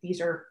these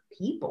are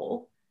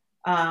people,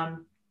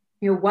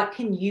 what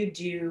can you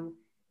do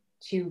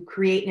to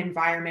create an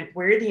environment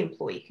where the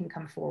employee can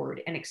come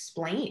forward and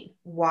explain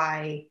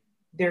why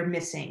they're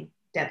missing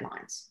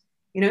deadlines?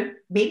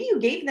 Maybe you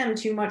gave them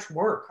too much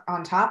work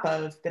on top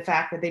of the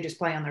fact that they just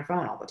play on their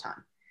phone all the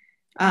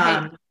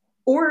time.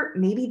 Or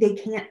maybe they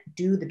can't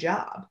do the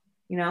job.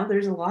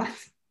 There's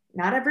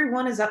not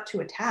everyone is up to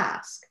a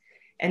task.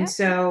 And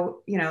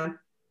so,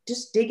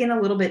 just dig in a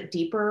little bit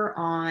deeper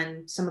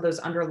on some of those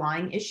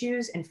underlying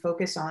issues and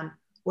focus on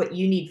what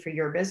you need for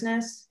your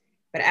business.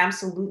 But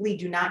absolutely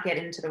do not get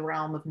into the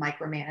realm of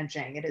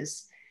micromanaging. It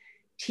is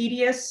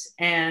tedious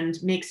and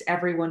makes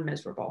everyone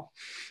miserable.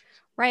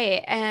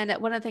 Right. And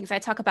one of the things I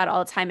talk about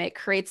all the time, it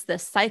creates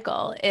this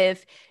cycle.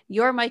 If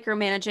you're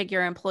micromanaging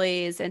your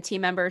employees and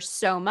team members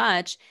so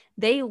much,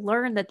 they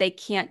learn that they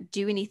can't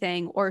do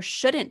anything or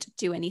shouldn't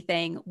do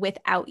anything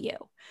without you.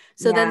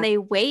 So then they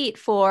wait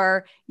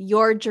for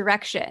your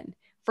direction,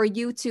 for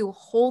you to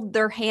hold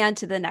their hand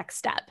to the next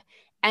step.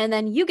 And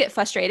then you get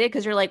frustrated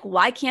because you're like,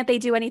 why can't they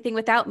do anything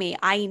without me?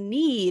 I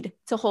need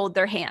to hold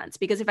their hands,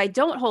 because if I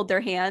don't hold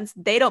their hands,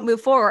 they don't move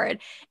forward.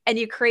 And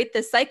you create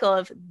this cycle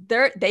of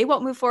they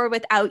won't move forward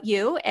without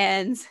you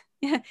and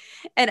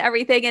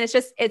everything. And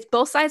it's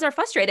both sides are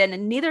frustrated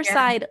and neither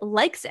side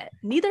likes it.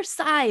 Neither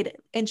side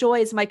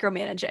enjoys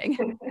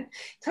micromanaging.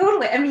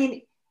 Totally. I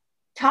mean,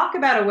 talk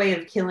about a way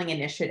of killing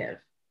initiative.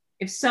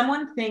 If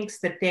someone thinks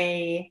that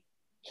they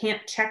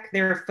can't check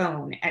their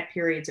phone at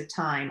periods of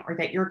time, or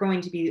that you're going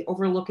to be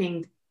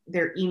overlooking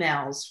their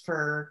emails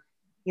for,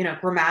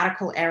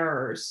 grammatical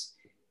errors,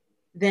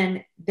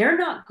 then they're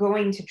not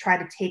going to try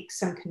to take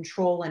some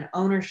control and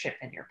ownership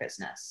in your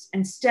business.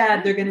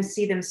 Instead, they're going to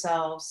see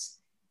themselves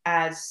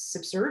as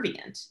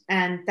subservient.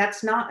 And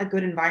that's not a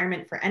good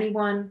environment for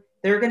anyone.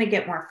 They're going to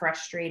get more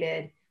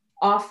frustrated.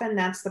 Often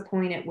that's the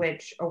point at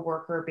which a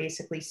worker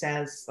basically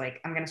says,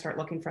 like, I'm going to start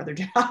looking for other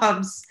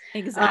jobs.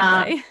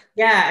 Exactly.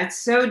 It's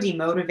so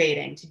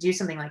demotivating to do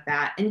something like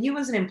that. And you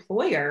as an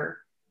employer,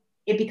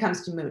 it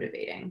becomes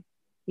demotivating,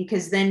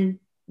 because then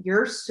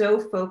you're so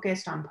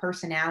focused on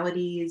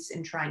personalities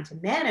and trying to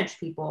manage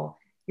people,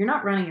 you're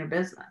not running your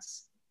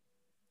business.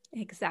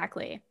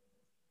 Exactly.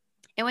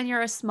 And when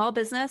you're a small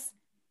business,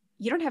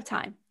 you don't have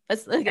time.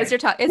 As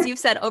you've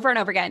said over and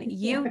over again,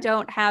 you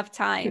don't have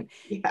time.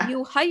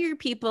 You hire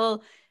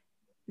people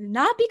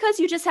not because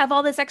you just have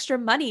all this extra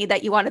money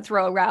that you want to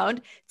throw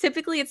around.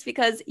 Typically, it's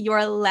because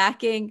you're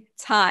lacking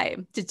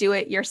time to do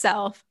it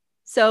yourself.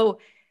 So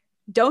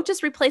don't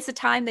just replace the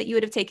time that you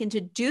would have taken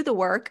to do the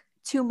work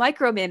to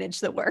micromanage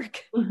the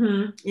work.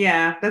 Mm-hmm.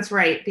 Yeah, that's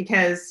right.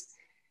 Because,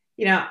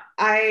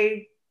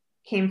 I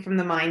came from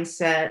the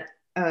mindset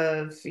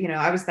of,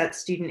 I was that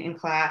student in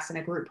class in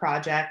a group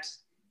project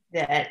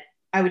that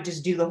I would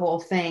just do the whole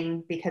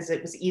thing because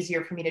it was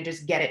easier for me to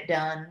just get it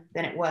done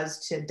than it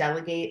was to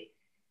delegate.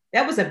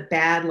 That was a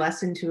bad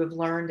lesson to have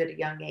learned at a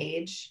young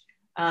age,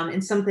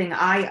 and something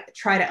I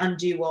try to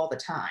undo all the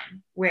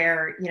time,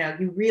 where,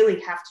 you really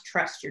have to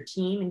trust your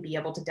team and be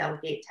able to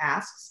delegate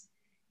tasks.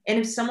 And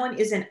if someone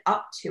isn't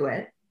up to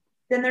it,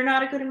 then they're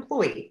not a good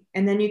employee.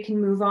 And then you can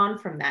move on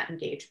from that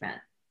engagement.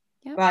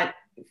 Yep. But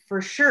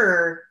for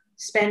sure,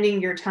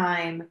 spending your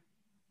time,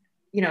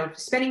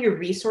 spending your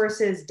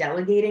resources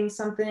delegating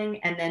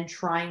something and then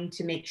trying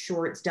to make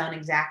sure it's done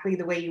exactly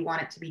the way you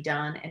want it to be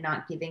done, and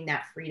not giving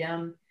that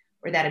freedom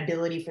or that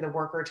ability for the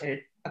worker to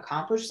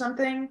accomplish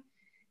something,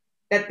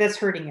 that's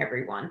hurting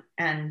everyone.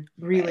 And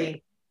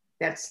really,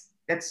 that's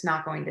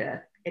not going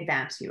to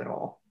advance you at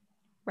all.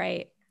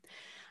 Right.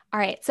 All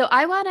right. So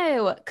I want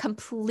to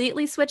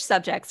completely switch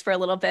subjects for a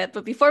little bit,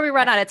 but before we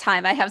run out of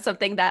time, I have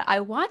something that I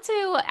want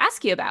to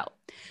ask you about.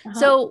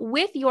 So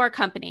with your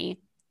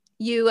company,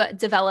 you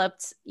have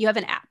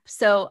an app.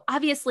 So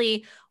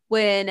obviously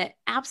when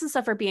apps and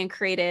stuff are being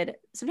created,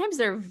 sometimes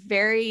they're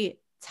very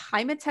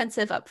time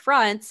intensive up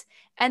front.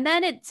 And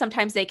then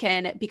sometimes they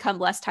can become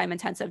less time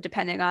intensive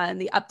depending on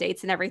the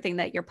updates and everything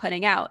that you're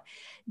putting out.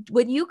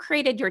 When you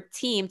created your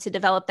team to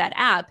develop that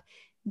app,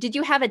 did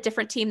you have a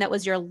different team that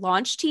was your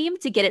launch team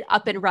to get it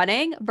up and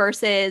running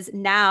versus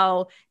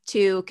now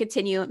to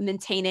continue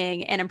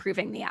maintaining and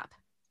improving the app?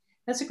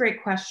 That's a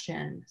great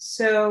question.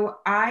 So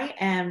I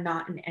am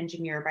not an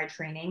engineer by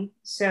training.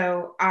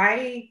 So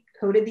I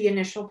coded the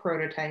initial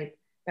prototype,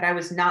 but I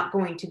was not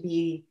going to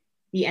be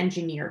the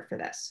engineer for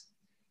this.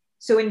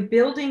 So in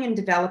building and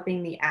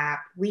developing the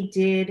app, we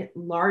did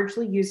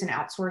largely use an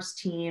outsourced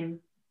team,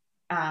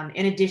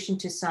 in addition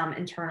to some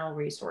internal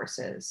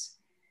resources.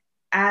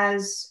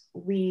 As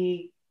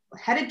we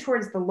headed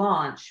towards the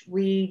launch,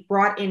 we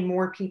brought in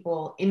more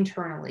people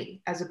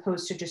internally as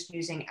opposed to just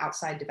using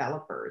outside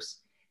developers.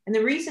 And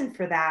the reason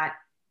for that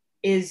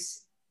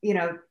is,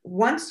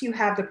 once you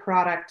have the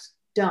product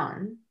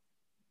done,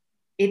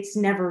 it's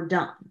never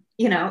done.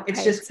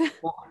 It's just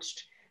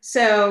launched.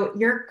 So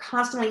you're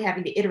constantly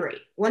having to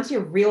iterate. Once you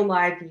have real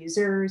live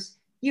users,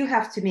 you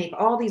have to make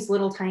all these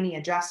little tiny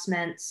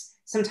adjustments,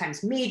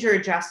 sometimes major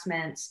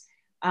adjustments.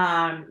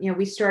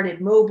 We started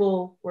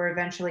mobile. We're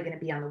eventually going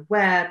to be on the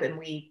web, and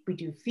we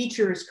do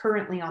features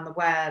currently on the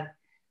web.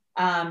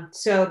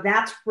 So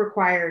that's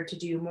required to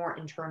do more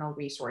internal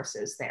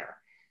resources there.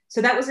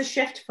 So that was a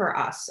shift for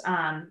us.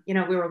 We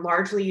were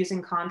largely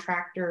using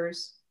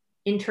contractors.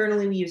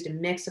 Internally, we used a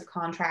mix of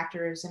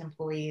contractors and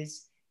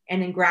employees,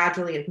 and then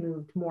gradually have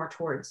moved more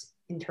towards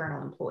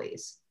internal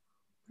employees.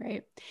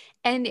 Right.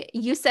 And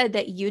you said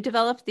that you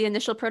developed the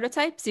initial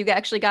prototypes. You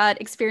actually got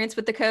experience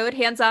with the code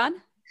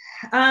hands-on?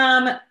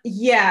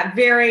 Yeah,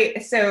 very.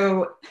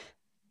 So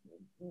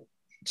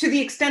to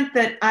the extent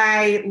that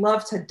I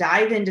love to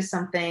dive into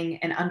something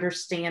and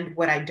understand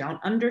what I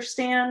don't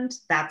understand,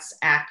 that's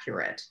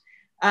accurate.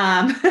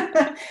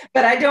 But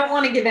I don't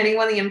want to give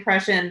anyone the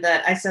impression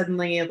that I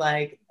suddenly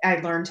like, I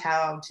learned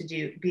how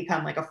to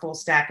become like a full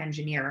stack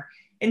engineer.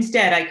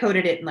 Instead, I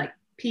coded it in like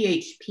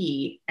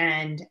PHP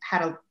and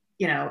had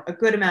a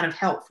good amount of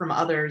help from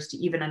others to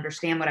even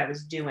understand what I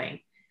was doing.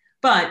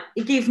 But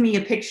it gave me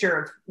a picture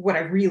of what I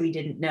really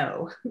didn't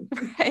know.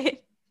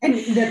 Right. And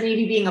that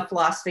maybe being a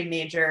philosophy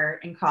major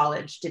in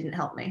college didn't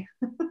help me.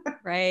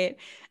 Right.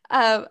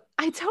 I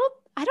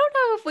don't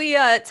know if we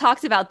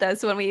talked about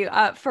this when we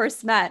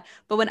first met,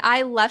 but when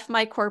I left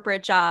my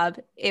corporate job,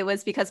 it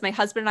was because my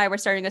husband and I were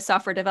starting a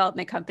software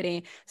development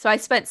company. So I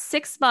spent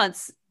 6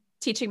 months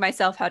teaching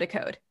myself how to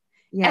code.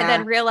 Yeah. And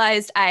then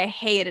realized I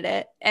hated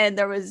it and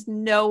there was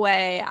no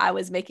way I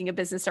was making a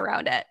business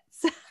around it.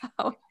 So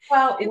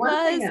well, it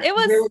was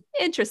really,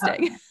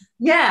 interesting.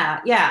 Yeah.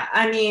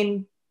 I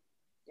mean,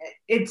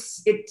 it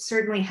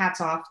certainly hats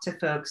off to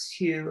folks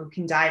who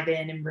can dive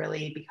in and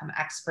really become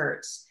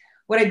experts.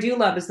 What I do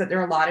love is that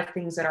there are a lot of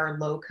things that are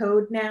low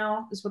code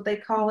now, is what they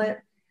call it.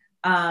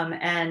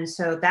 And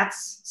so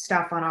that's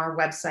stuff on our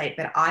website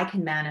that I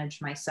can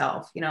manage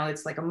myself.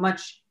 It's like a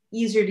much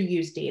easier to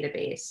use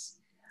database.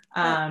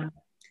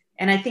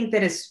 And I think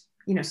that as,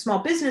 small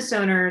business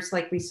owners,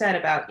 like we said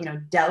about,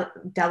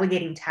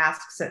 delegating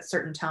tasks at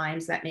certain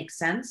times, that makes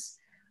sense.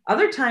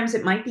 Other times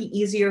it might be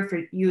easier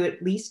for you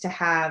at least to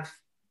have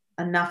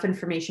enough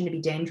information to be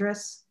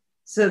dangerous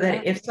so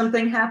that if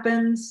something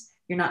happens,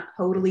 you're not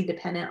totally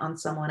dependent on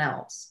someone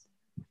else.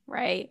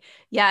 Right.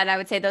 Yeah. And I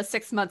would say those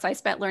 6 months I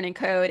spent learning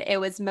code, it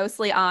was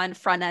mostly on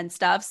front end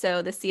stuff.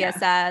 So the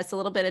CSS, a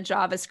little bit of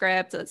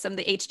JavaScript, some of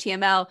the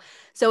HTML.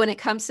 So when it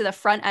comes to the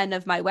front end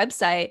of my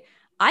website,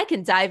 I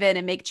can dive in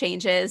and make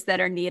changes that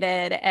are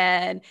needed.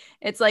 And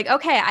it's like,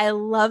 okay, I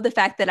love the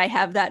fact that I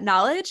have that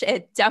knowledge.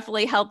 It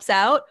definitely helps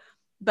out.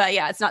 But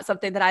yeah, it's not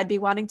something that I'd be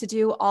wanting to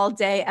do all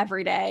day,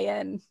 every day.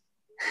 And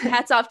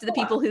hats off to the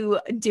people who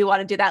do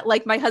want to do that.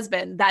 Like my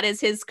husband, that is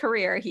his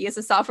career. He is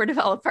a software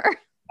developer.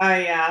 Oh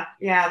yeah.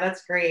 Yeah.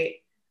 That's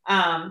great.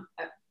 I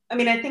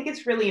mean, I think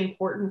it's really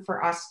important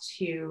for us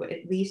to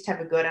at least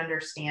have a good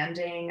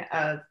understanding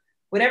of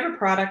whatever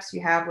products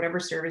you have, whatever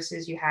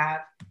services you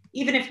have,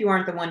 even if you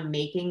aren't the one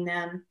making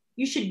them,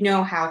 you should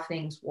know how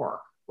things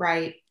work,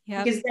 right?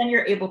 Yep. Because then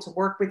you're able to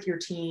work with your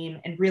team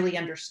and really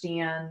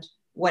understand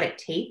what it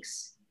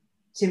takes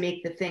to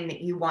make the thing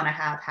that you want to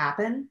have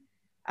happen.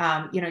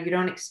 You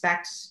don't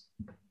expect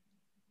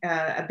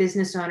a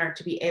business owner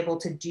to be able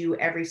to do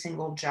every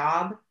single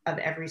job of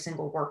every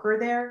single worker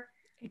there.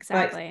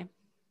 Exactly.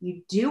 But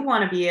you do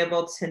want to be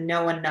able to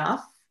know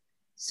enough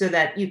so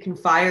that you can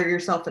fire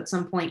yourself at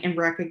some point and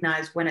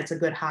recognize when it's a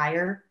good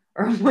hire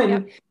or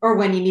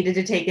when you needed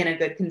to take in a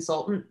good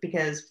consultant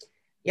because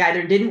you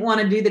either didn't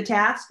want to do the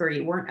task or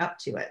you weren't up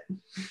to it.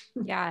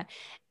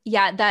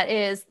 Yeah. That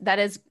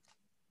is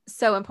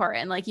so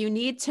important. Like you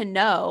need to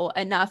know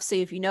enough. So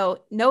if you know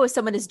if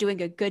someone is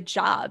doing a good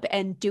job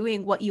and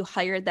doing what you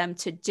hired them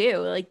to do,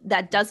 like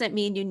that doesn't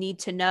mean you need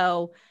to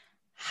know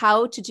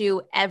how to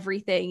do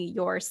everything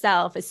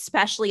yourself,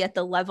 especially at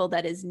the level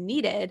that is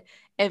needed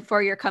and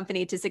for your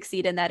company to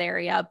succeed in that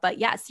area. But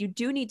yes, you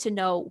do need to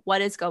know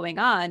what is going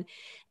on.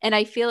 And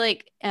I feel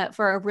like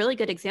for a really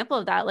good example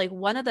of that, like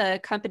one of the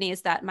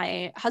companies that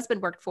my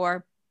husband worked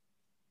for,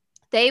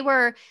 they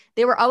were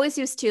always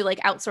used to like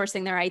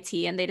outsourcing their IT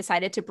and they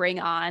decided to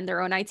bring on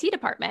their own IT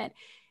department.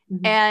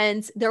 Mm-hmm.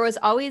 And there was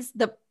always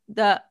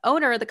the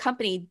owner of the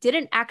company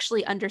didn't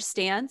actually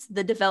understand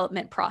the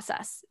development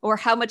process or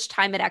how much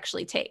time it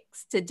actually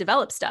takes to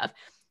develop stuff.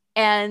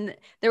 And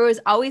there was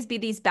always be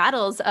these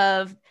battles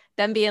of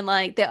them being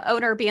like, the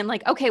owner being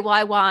like, okay, well,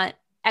 I want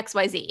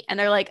XYZ. And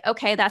they're like,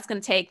 okay, that's going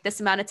to take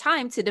this amount of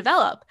time to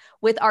develop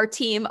with our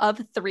team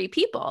of 3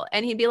 people.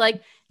 And he'd be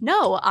like,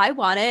 no, I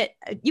want it.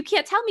 You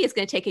can't tell me it's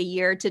going to take a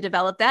year to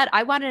develop that.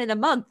 I want it in a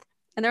month.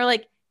 And they're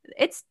like,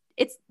 it's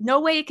no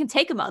way it can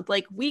take a month.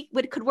 Like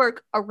could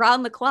work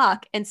around the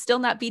clock and still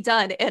not be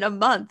done in a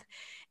month.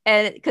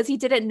 And because he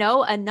didn't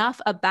know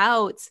enough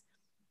about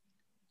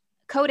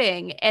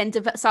coding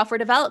and software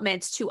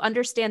development to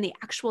understand the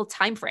actual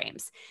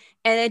timeframes.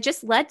 And it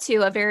just led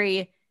to a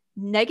very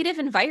negative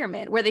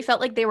environment where they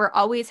felt like they were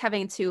always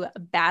having to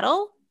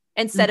battle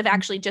instead of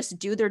actually just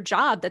do their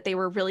job that they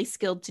were really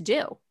skilled to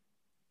do.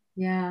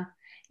 Yeah,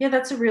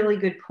 that's a really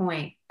good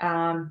point.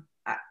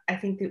 I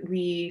think that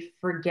we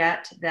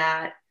forget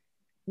that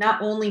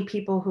not only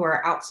people who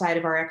are outside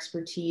of our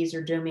expertise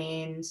or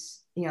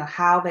domains,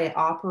 how they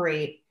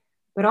operate,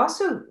 but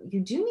also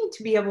you do need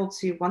to be able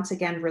to, once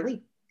again,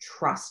 really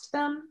trust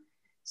them.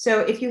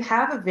 So if you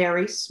have a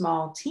very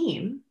small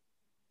team,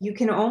 you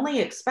can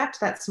only expect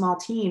that small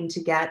team to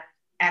get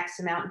X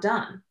amount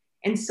done.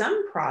 And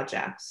some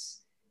projects,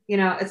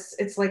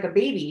 it's like a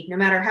baby. No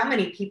matter how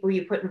many people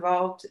you put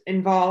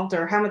involved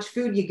or how much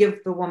food you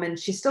give the woman,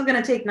 she's still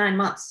going to take 9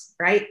 months,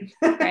 right?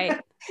 Right.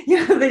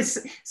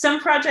 Some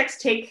projects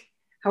take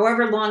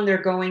however long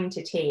they're going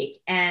to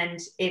take. And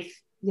if,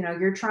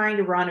 you're trying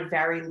to run a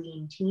very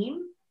lean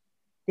team,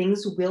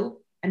 things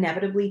will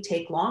inevitably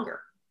take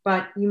longer,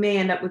 but you may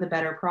end up with a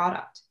better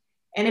product.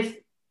 And if,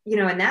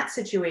 in that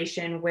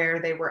situation where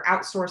they were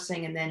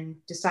outsourcing and then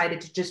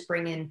decided to just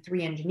bring in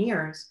 3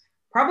 engineers,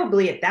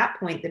 probably at that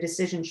point, the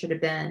decision should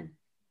have been,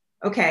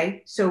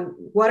 okay, so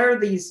what are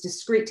these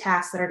discrete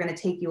tasks that are going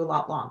to take you a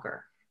lot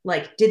longer?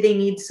 Like, did they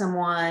need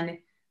someone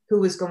who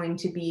was going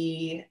to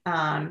be,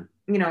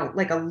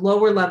 like a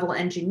lower level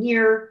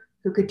engineer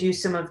who could do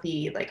some of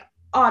the like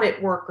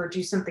audit work or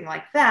do something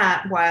like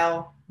that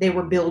while they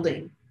were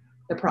building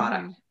the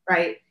product,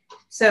 right?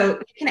 So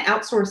you can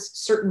outsource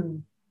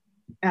certain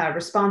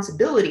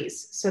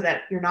responsibilities so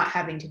that you're not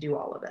having to do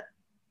all of it.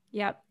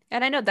 Yep.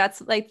 And I know that's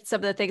like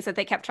some of the things that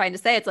they kept trying to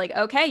say. It's like,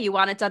 okay, you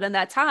want it done in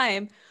that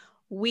time.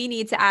 We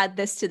need to add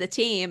this to the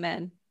team.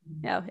 And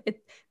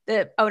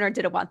the owner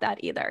didn't want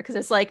that either, because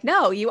it's like,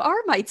 no, you are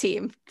my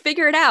team.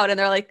 Figure it out. And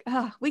they're like,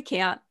 oh, we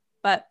can't.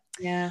 But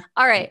yeah.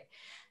 All right.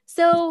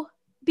 So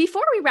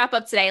before we wrap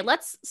up today,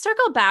 let's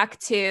circle back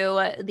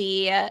to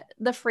the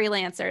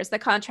freelancers, the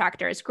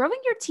contractors, growing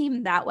your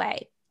team that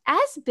way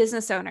as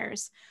business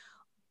owners,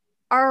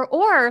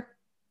 or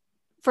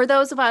for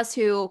those of us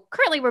who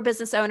currently were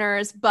business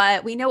owners,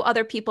 but we know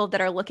other people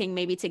that are looking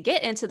maybe to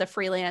get into the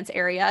freelance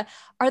area.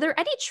 Are there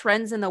any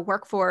trends in the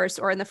workforce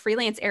or in the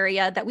freelance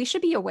area that we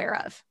should be aware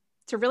of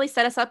to really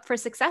set us up for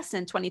success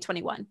in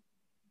 2021?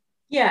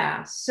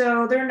 Yeah,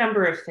 so there are a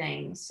number of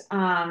things.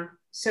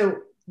 So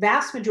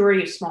vast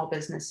majority of small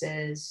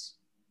businesses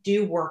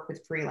do work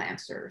with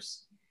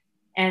freelancers,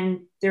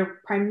 and they're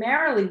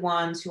primarily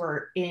ones who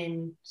are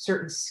in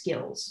certain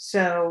skills.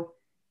 So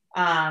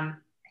I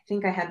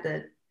think I had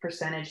the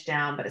percentage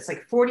down, but it's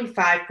like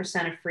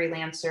 45% of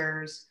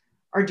freelancers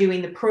are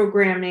doing the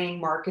programming,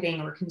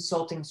 marketing, or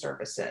consulting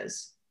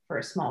services for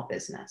a small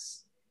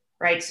business,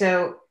 right?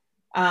 So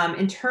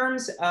in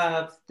terms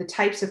of the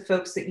types of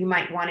folks that you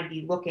might want to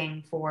be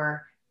looking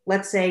for,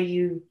 let's say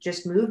you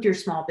just moved your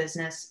small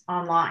business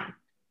online.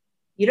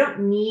 You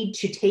don't need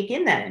to take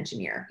in that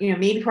engineer.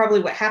 Maybe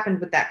probably what happened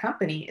with that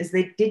company is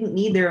they didn't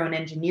need their own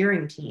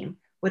engineering team.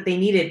 What they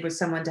needed was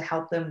someone to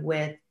help them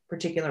with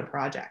particular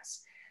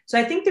projects. So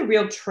I think the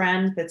real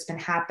trend that's been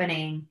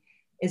happening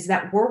is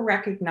that we're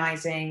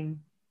recognizing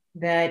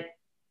that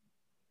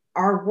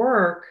our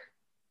work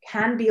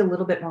can be a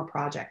little bit more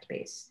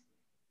project-based,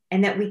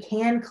 and that we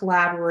can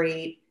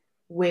collaborate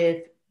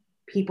with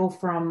people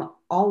from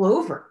all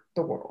over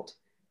the world.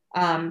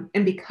 And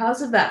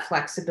because of that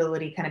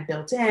flexibility kind of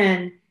built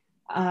in,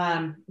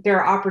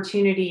 there are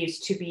opportunities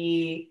to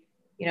be,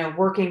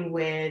 working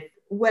with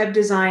web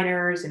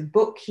designers and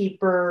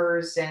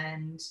bookkeepers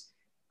and,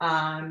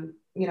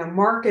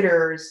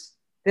 marketers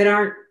that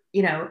aren't,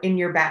 in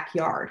your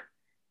backyard.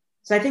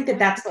 So I think that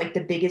that's like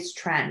the biggest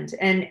trend.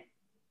 And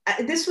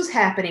this was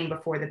happening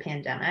before the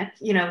pandemic.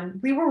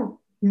 We were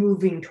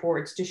moving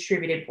towards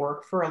distributed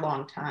work for a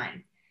long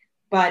time.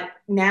 But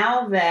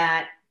now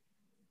that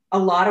a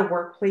lot of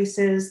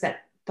workplaces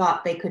that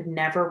thought they could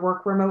never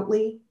work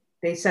remotely,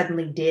 they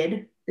suddenly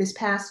did this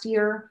past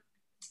year,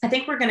 I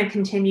think we're going to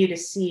continue to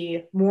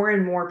see more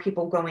and more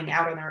people going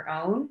out on their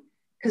own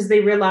because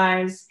they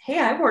realize, hey,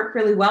 I work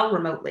really well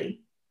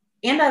remotely,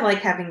 and I like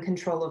having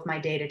control of my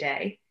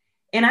day-to-day,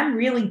 and I'm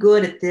really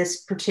good at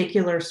this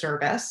particular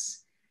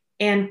service.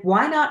 And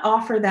why not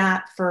offer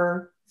that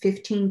for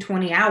 15,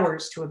 20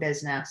 hours to a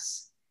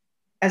business,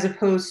 as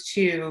opposed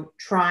to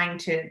trying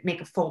to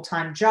make a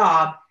full-time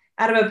job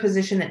out of a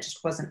position that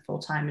just wasn't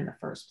full-time in the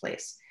first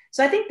place.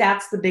 So I think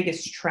that's the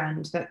biggest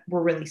trend that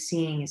we're really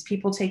seeing, is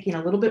people taking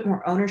a little bit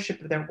more ownership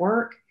of their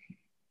work,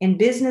 and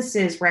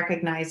businesses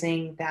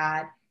recognizing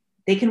that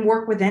they can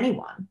work with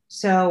anyone.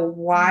 So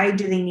why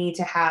do they need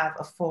to have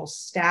a full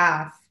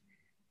staff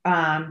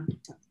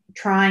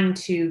trying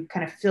to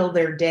kind of fill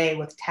their day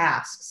with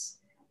tasks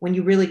when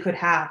you really could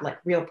have like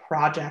real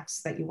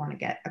projects that you want to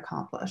get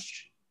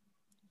accomplished?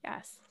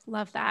 Yes,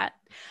 love that.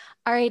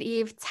 All right,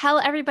 Eve, tell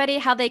everybody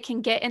how they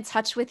can get in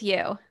touch with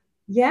you.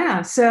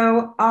 Yeah,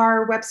 so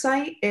our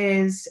website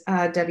is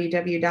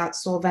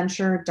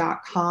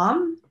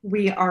www.solventure.com.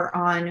 We are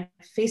on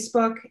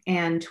Facebook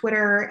and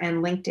Twitter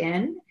and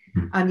LinkedIn.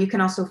 You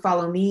can also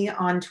follow me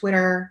on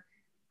Twitter.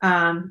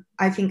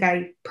 I think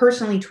I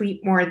personally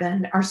tweet more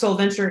than our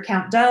Solventure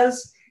account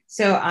does.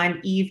 So I'm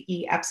Eve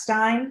E.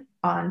 Epstein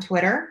on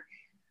Twitter.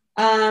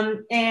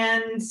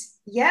 And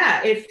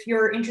yeah, if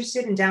you're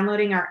interested in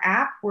downloading our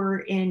app, we're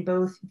in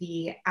both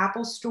the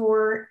Apple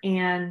Store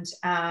and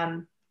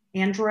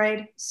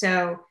Android,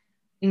 so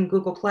in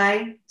Google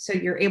Play. So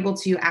you're able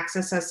to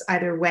access us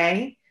either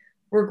way.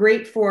 We're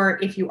great for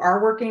if you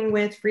are working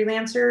with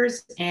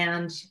freelancers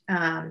and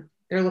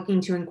they're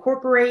looking to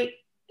incorporate,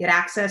 get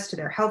access to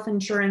their health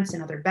insurance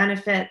and other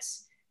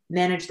benefits,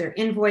 manage their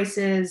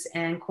invoices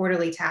and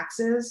quarterly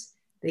taxes.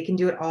 They can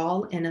do it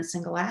all in a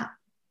single app.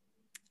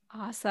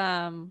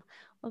 Awesome.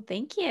 Well,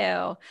 thank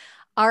you.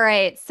 All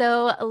right.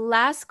 So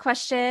last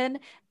question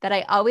that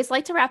I always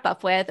like to wrap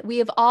up with. We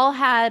have all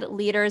had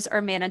leaders or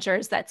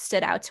managers that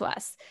stood out to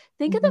us.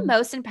 Think of the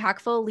most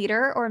impactful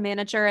leader or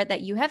manager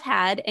that you have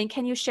had, and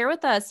can you share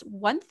with us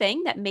one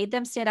thing that made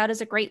them stand out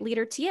as a great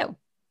leader to you?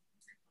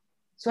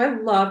 So I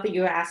love that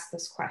you asked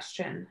this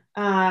question.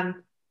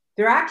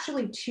 There are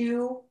actually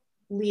two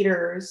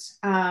leaders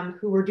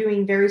who were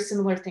doing very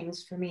similar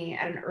things for me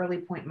at an early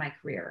point in my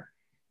career.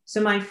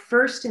 So my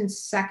first and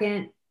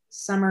second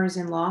summers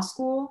in law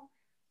school,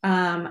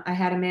 I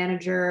had a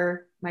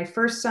manager. My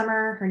first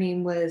summer, her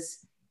name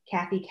was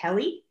Kathy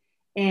Kelly.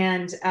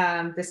 And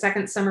the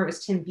second summer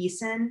was Tim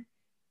Beeson.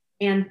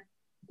 And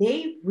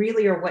they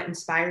really are what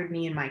inspired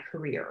me in my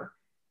career.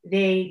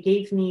 They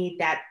gave me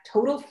that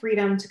total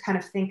freedom to kind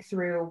of think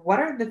through what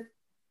are the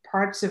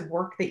parts of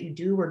work that you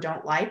do or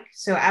don't like.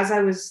 So as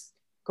I was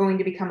going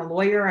to become a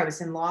lawyer, I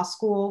was in law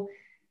school.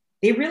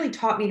 They really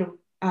taught me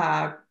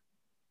to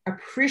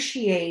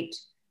appreciate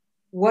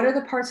what are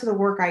the parts of the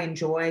work I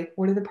enjoy,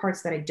 what are the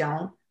parts that I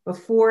don't,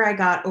 before I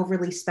got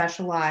overly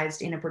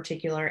specialized in a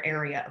particular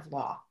area of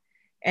law.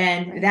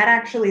 And that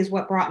actually is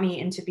what brought me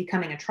into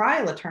becoming a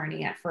trial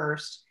attorney at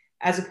first,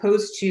 as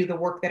opposed to the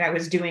work that I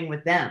was doing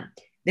with them.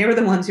 They were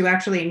the ones who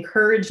actually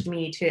encouraged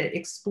me to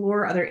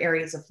explore other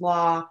areas of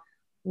law,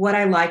 what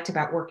I liked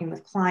about working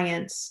with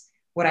clients,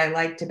 what I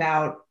liked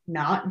about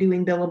not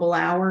doing billable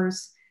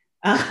hours.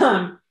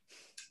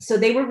 So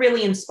they were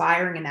really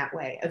inspiring in that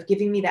way of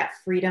giving me that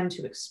freedom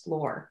to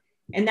explore.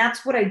 And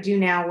that's what I do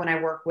now when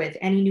I work with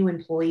any new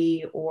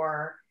employee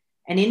or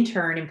an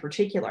intern in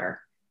particular.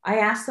 I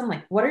ask them,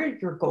 like, what are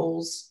your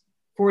goals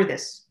for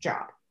this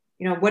job?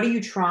 What are you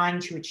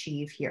trying to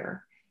achieve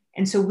here?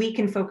 And so we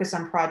can focus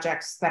on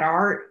projects that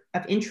are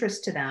of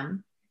interest to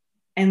them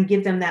and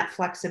give them that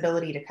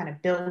flexibility to kind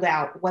of build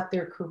out what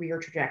their career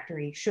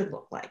trajectory should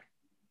look like.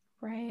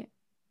 Right.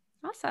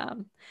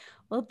 Awesome.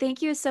 Well,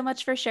 thank you so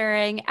much for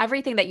sharing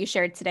everything that you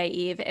shared today,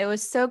 Eve. It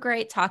was so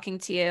great talking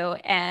to you.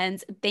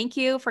 And thank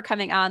you for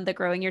coming on the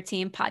Growing Your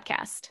Team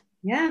podcast.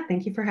 Yeah,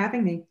 thank you for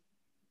having me.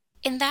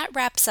 And that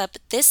wraps up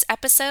this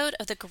episode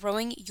of the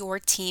Growing Your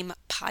Team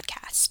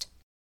podcast.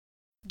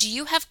 Do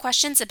you have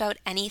questions about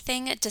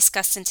anything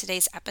discussed in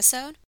today's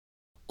episode?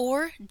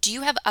 Or do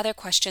you have other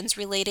questions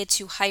related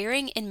to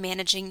hiring and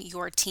managing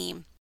your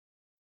team?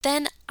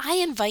 Then I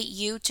invite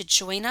you to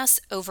join us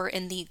over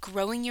in the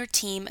Growing Your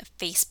Team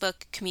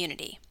Facebook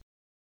community.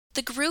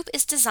 The group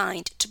is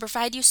designed to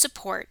provide you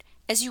support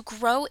as you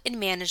grow and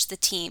manage the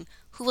team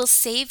who will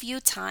save you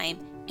time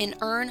and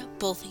earn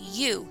both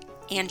you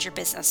and your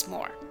business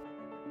more.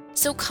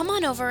 So come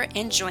on over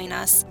and join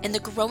us in the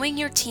Growing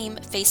Your Team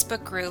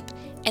Facebook group,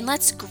 and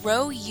let's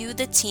grow you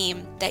the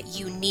team that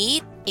you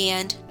need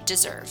and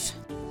deserve.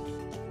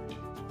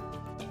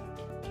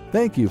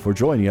 Thank you for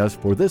joining us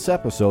for this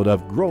episode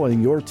of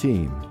Growing Your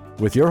Team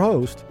with your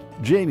host,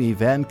 Jamie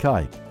Van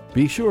Kuyk.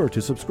 Be sure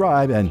to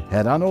subscribe and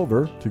head on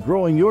over to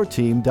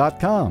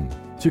growingyourteam.com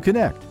to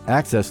connect,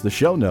 access the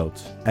show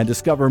notes, and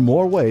discover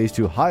more ways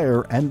to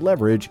hire and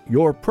leverage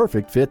your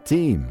perfect fit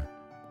team.